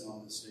missing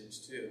on the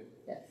stage too.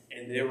 Yes.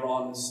 And they were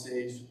on the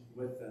stage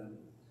with them.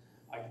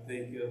 I can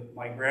think of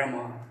my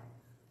grandma,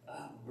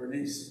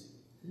 Bernice.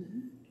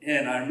 Mm-hmm.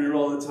 And I remember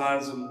all the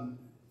times when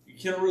you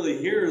can't really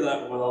hear her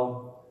that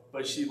well,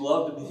 but she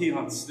loved to be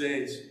on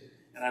stage.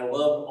 And I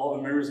love all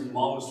the memories when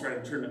Mom was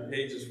trying to turn the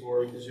pages for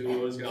her because she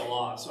always got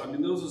lost. So, I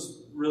mean, those are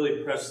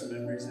really precious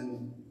memories.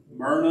 And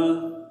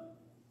Myrna,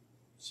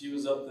 she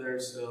was up there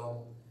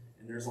still.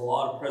 And there's a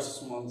lot of precious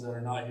ones that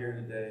are not here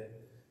today.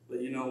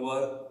 But you know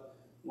what?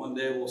 One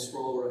day we'll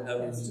scroll over to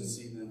heaven to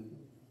see them.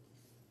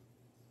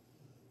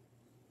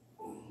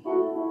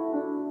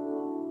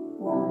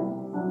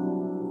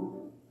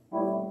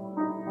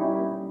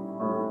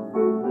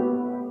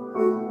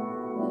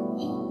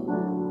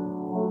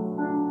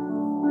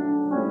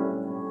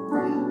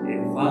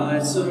 If I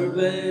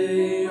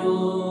survey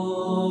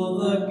all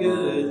the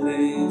good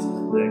things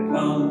that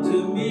come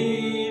to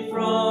me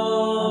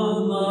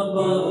from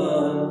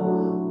above,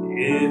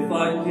 if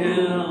I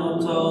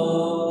count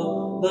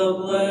all the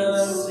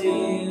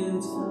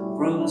blessings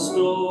from the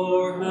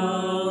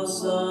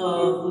storehouse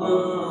of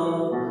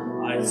love,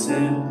 I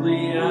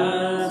simply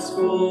ask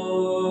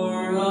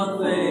for a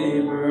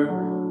favor,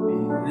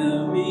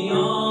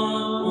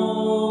 beyond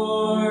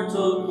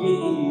mortal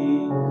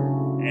king,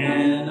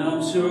 and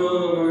I'm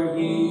sure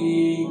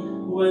He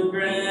would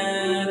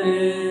grant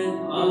it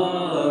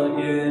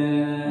again.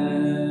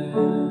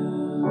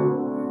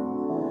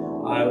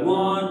 I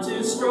want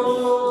to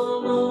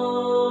stroll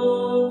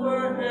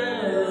over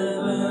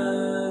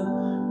heaven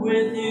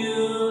with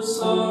you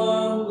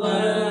some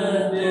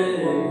glad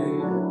day,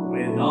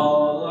 when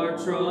all our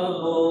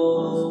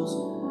troubles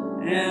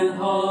and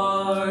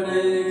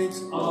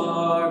heartaches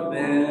are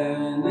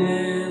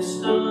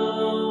vanished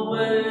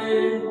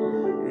away,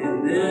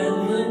 and then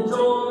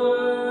enjoy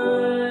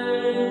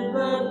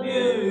the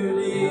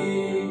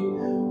beauty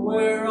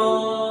where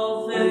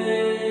all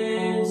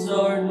things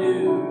are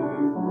new.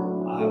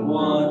 I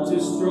want to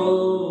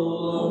stroll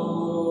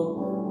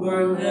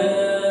over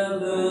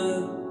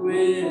heaven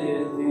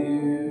with you.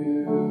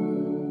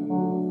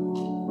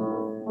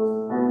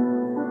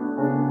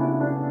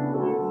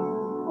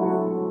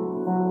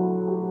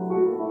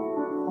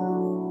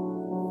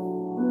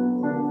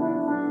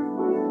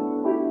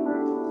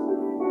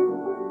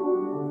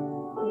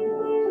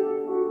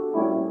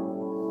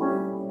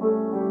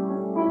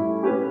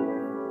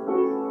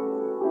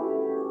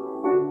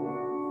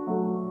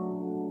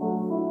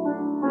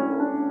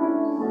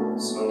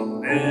 So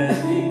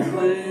many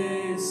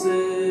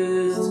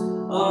places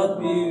of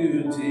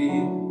beauty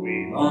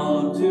we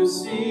long to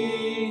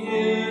see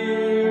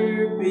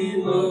here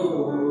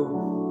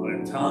below,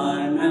 but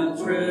time and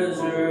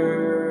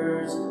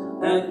treasures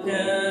have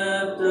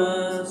kept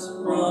us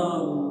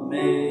from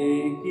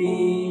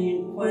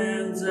making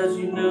plans, as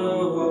you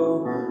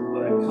know.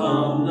 But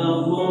come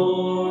the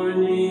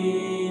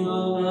morning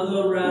of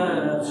the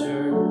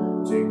rapture,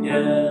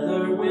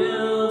 together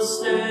we'll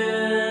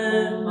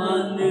stand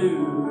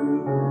anew,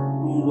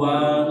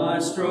 while I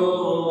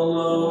stroll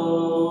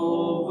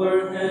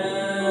over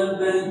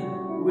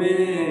heaven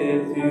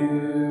with you.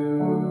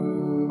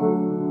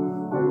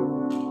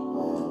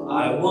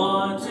 I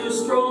want to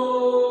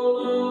stroll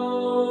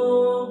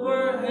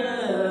over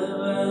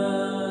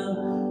heaven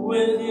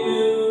with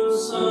you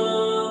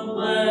some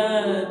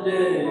glad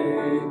day,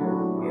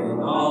 when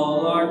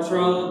all our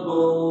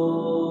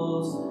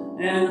troubles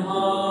and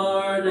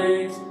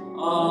heartaches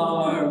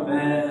are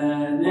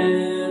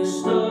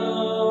vanished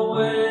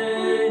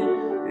away,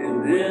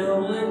 and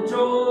they'll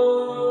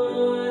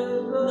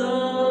enjoy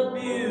the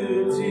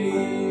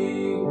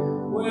beauty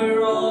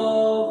where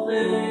all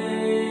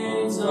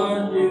things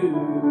are new.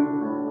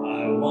 I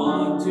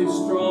want to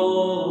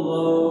stroll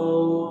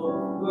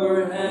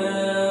over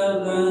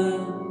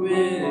heaven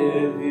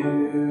with you.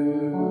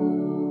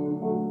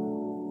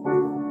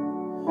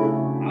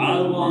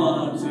 I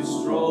want to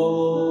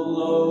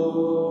stroll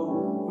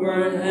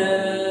over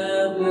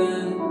heaven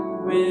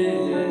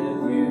with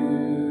you.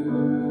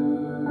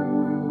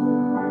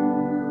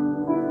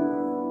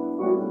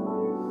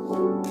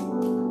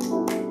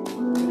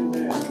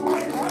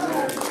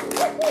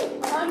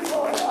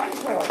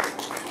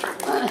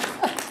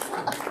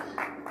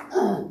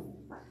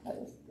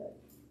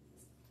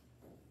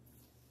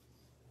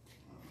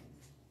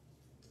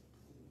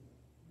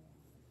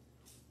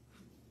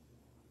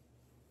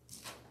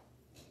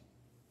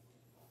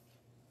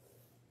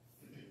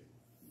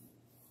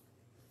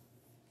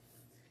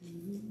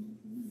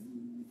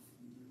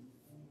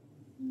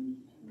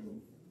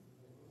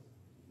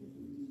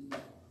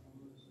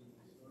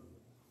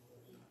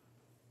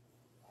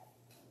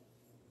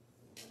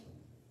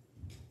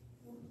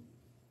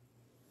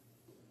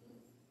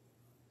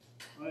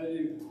 I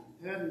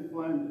hadn't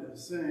planned to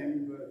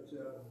sing, but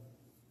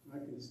I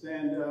can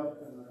stand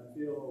up and I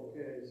feel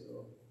okay.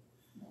 So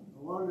I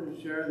wanted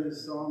to share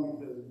this song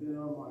because it's been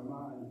on my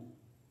mind.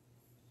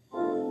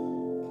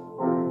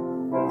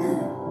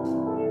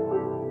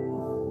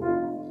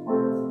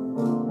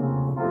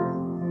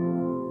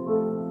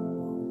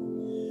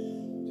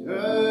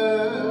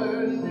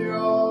 Turn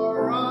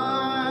your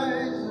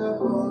eyes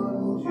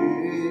upon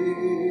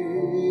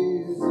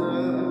Jesus,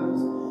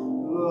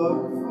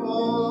 look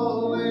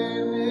full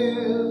in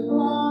His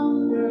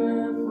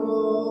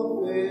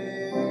wonderful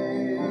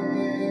face,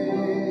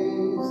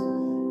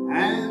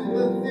 and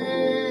the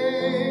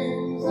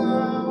things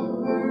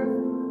of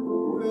earth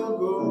will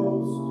go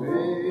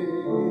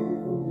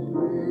strangely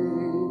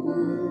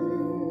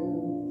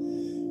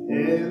dim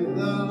in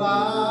the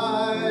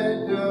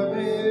light of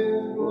His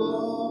glory.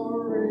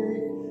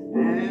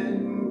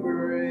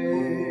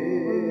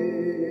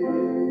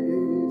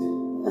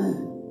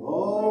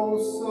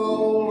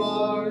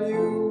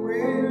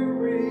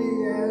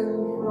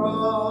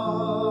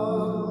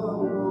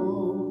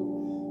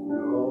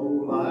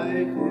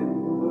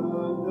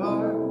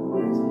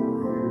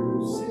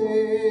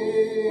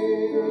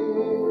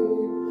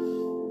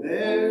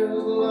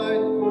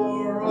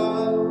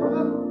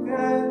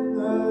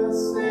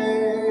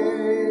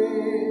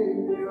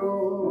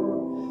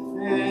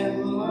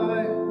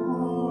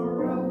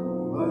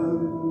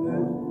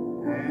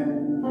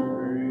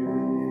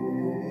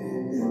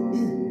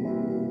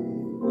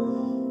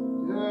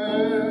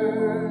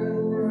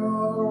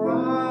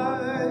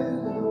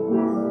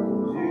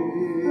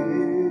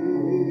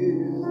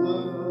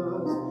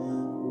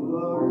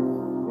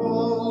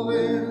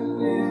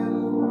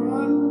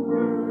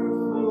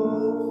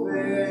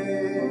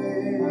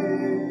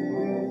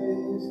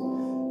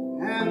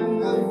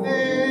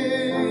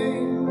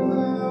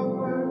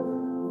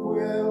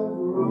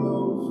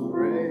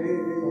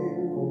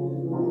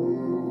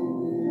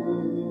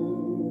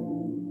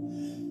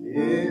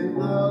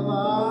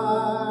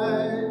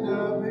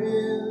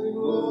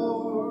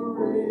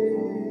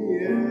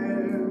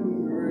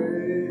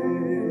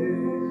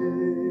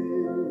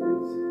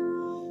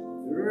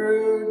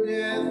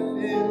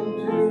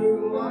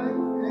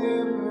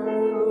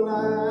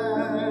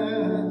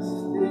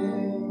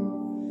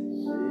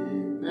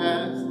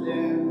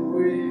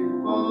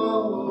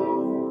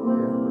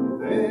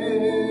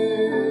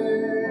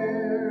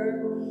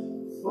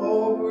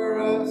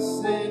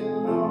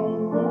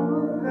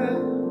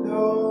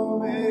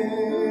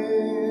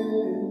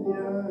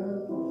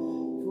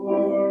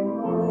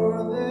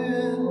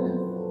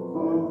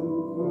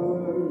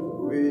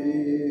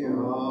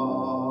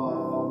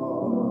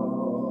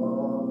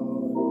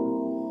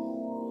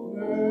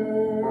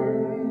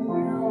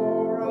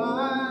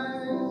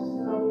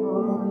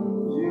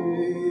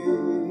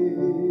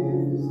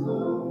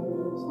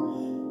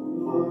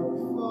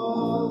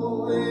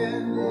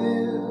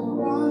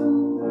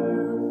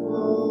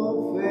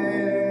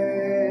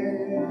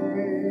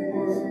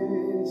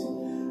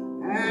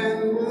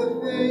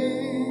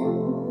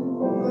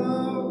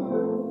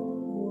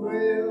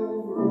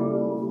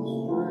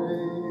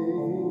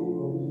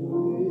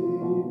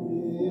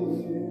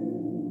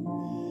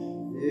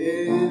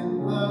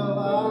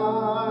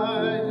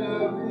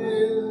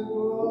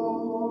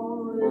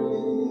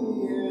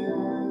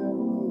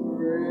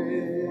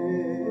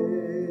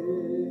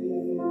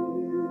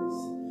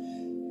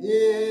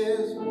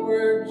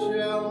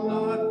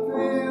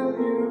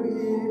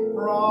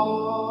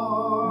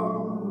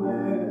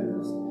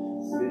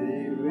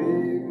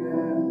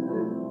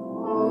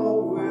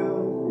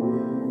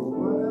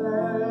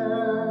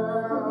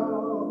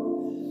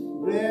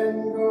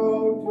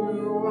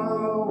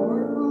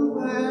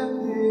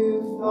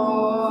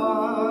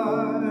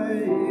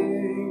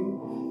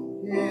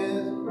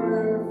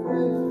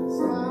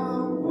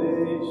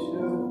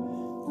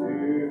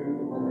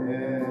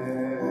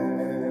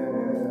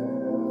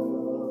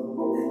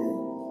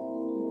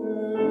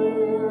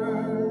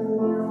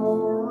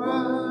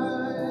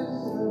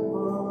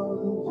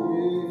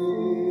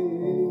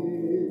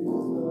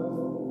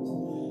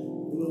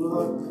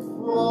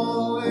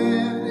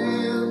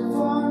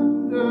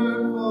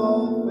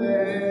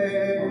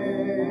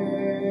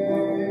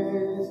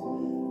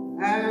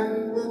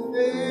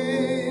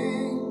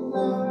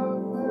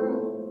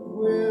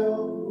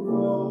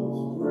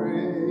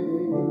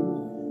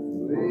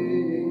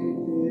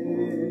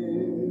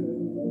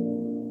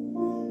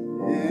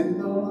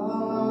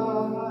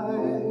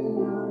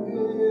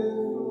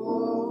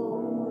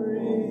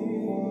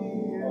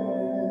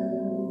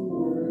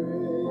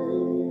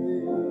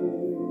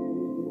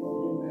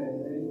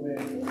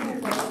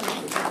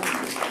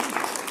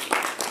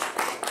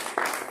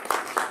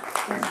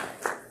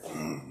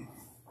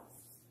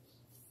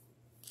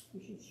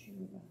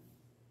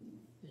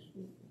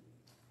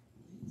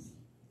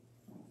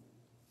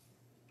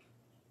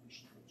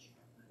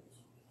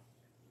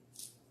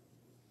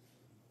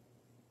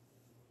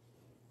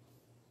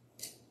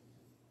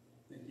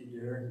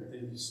 Derek.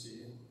 Thank you,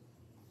 Steve.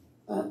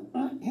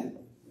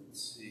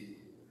 Let's see.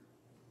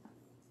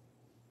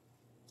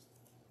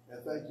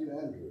 And thank you,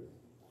 Andrew.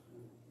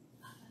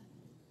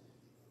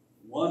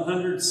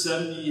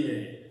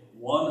 178.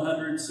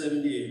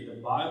 178.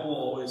 The Bible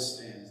always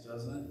stands,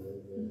 doesn't it?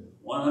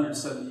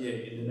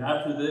 178. And then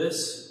after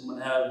this, I'm going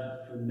to have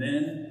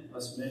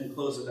us men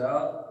close it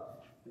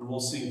out, and we'll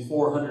sing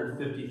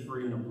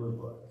 453 in the Blue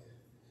Book.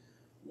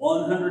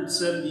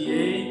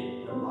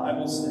 178. The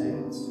Bible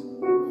stands.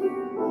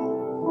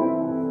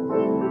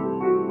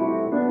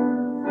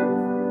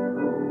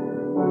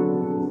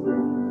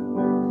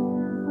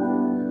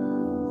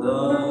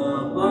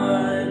 The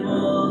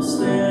Bible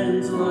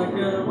stands like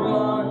a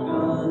rock,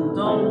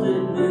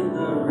 undaunted in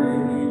the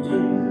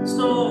raging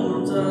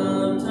storms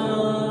of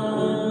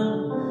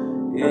time.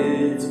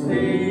 Its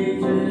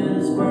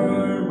pages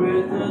burn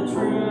with the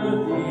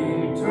truth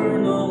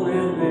eternal,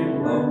 and they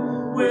glow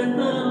with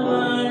the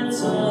light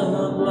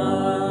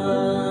sublime.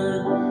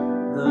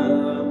 The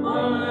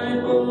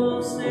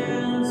Bible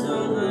stands so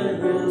the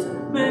hills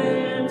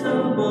may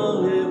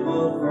tumble, it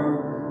will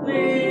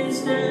firmly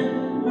stand.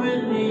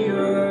 When the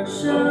earth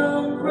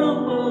shall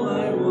crumble,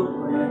 I will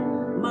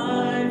plant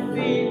my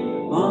feet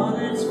on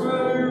its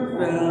firm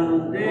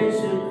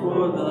foundation,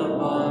 for the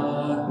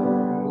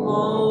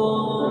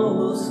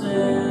Bible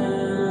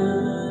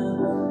stands.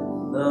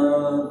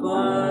 The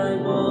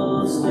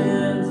Bible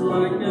stands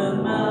like a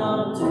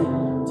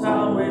mountain,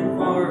 towering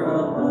far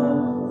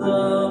above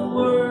the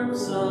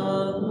works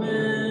of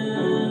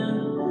men.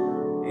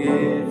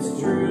 Its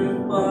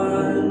truth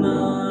by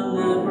none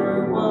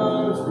ever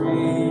was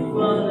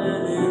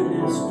refunded, and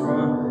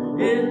destroyed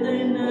if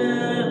they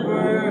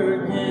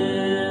never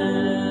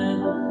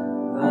can.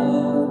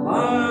 The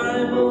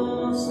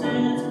Bible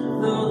stands,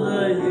 though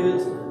the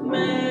hills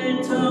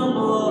may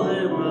tumble,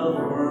 it will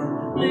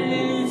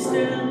firmly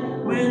stand.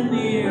 When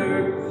the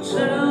earth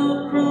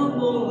shall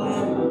crumble, I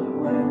will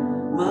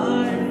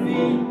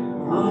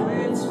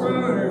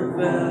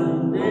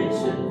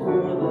foundation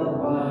for the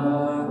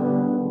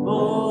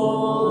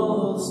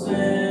Bible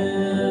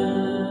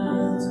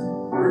stands.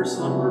 Verse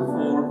number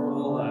 4 for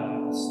the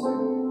last.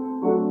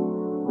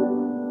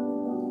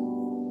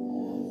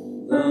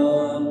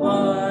 The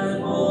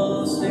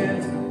Bible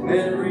stands,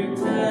 every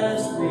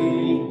test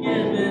we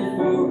give it,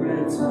 for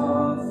its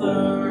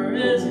author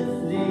is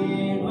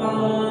divine.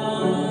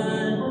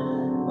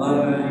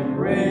 By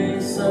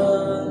grace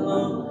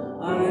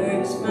alone I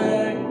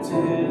expect to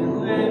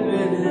live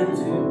it and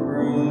to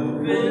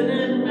prove it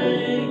and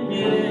make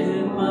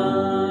it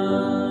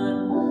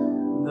mine.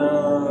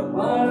 The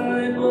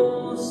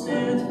Bible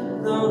stands,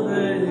 though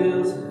the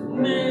hills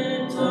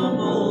may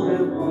tumble,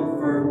 it will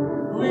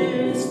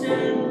firmly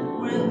stand.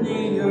 When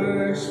the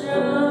earth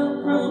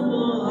shall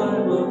crumble, I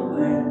will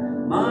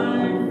plant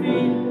my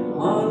feet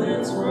on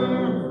its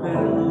firm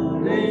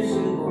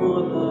foundation,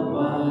 for the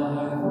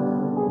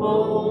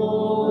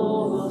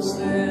Bible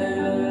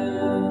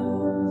stands.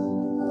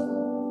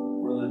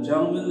 For the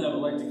gentlemen that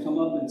would like to come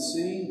up and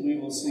sing, we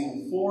will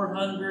sing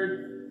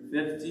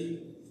 453.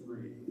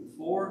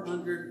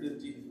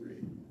 453.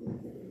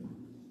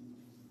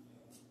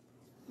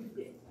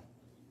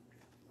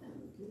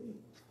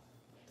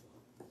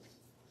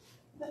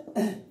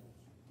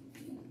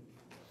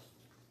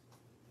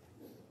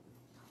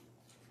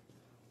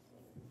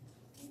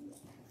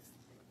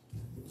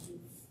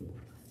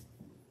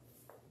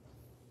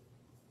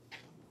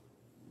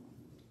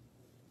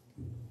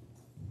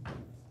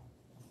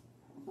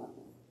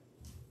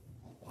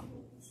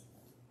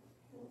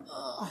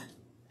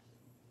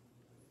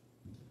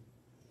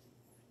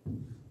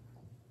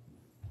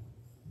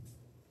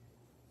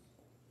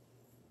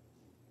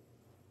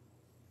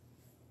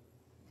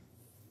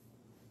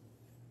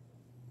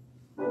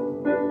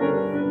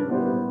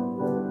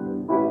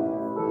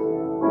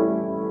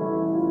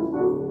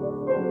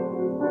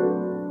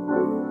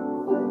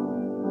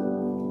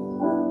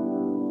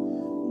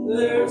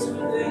 There's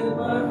within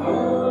my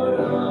heart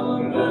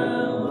a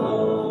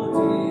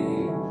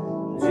melody,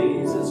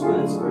 Jesus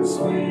whispers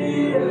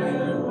sweet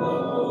and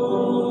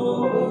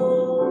low.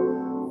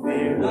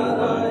 Fear not,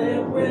 I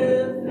am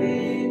with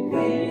thee,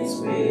 peace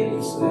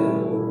be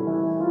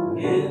still,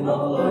 in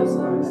all life's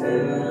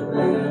ebb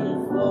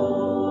and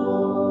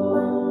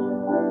flow.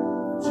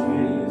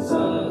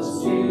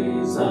 Jesus,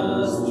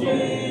 Jesus,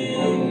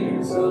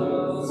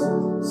 Jesus,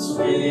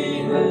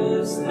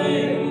 sweetest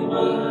name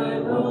I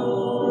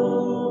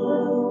know,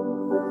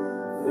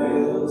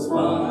 fills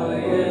my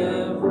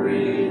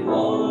every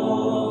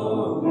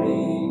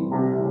longing,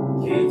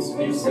 keeps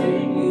me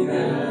singing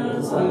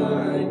as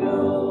I go.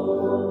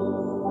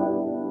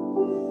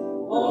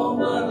 All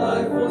my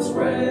life was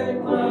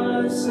wrecked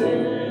by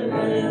sin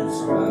and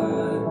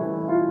strife,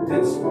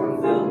 this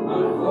one filled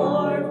my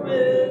heart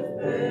with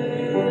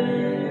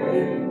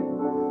pain.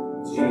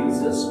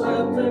 Jesus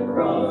wept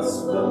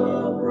across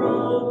the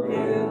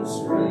broken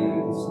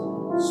strings,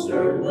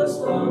 stirred the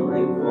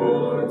slumbering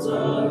chords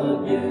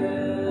again.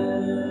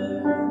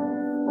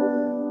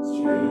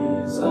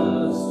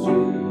 Jesus,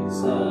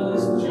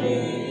 Jesus,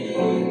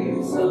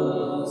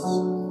 Jesus,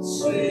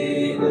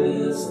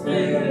 sweetest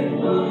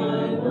name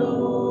I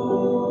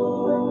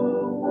know,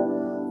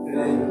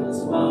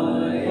 fills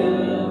my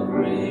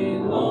every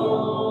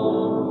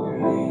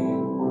longing,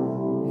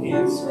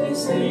 keeps me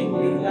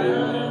singing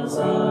as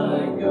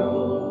I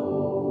go.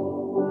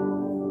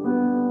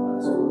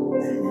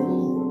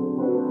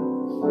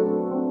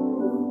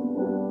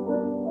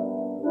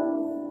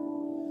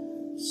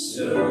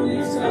 Soon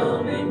he's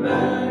coming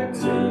back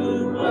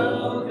to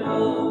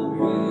welcome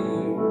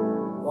me,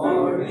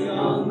 far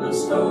beyond the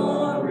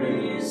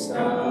starry sky.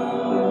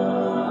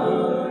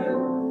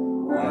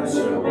 I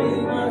shall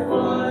be my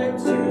flight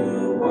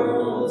to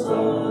worlds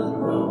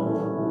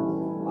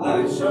unknown,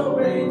 I shall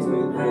reign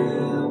with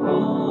him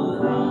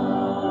on high.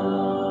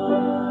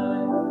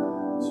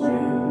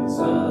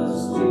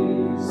 Jesus,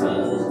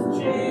 Jesus,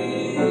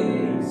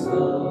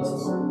 Jesus,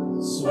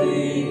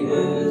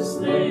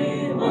 sweetest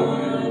name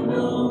I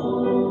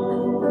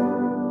know,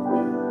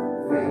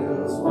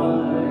 fills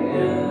my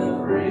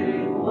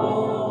every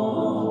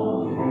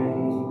longing,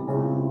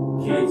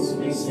 keeps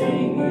me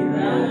singing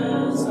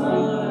as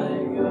I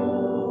go.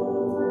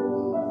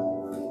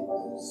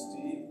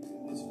 Steve,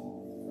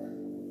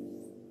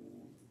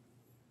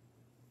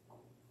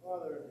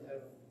 Father in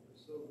heaven, we're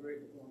so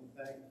grateful and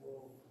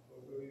thankful for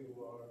who you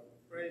are.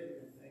 Praise you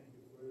and thank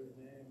you for your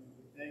name.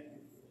 We thank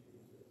you for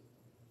Jesus.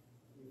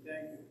 We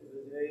thank you for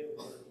the day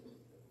of worship.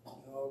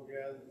 We all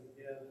gather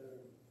together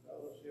in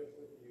fellowship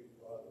with you,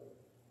 Father.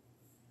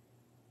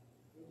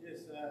 We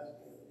just ask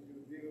that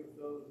you be with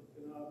those who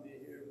cannot be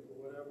here for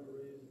whatever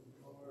reason,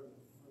 Lord,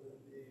 whether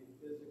it be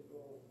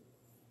physical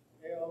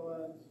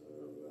ailments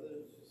or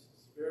whether it's just a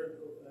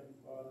spiritual thing,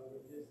 Father.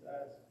 We just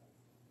ask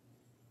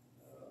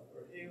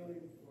for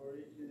healing for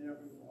each and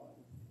every one.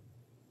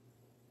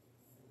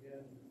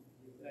 Again,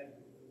 we thank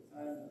you for the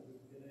time that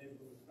we've been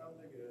able to come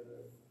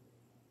together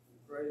and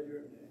praise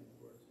your name,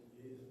 for it's in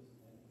Jesus'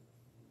 name.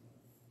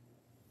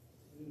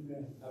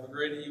 Amen. have a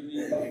great evening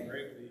and a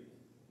great week.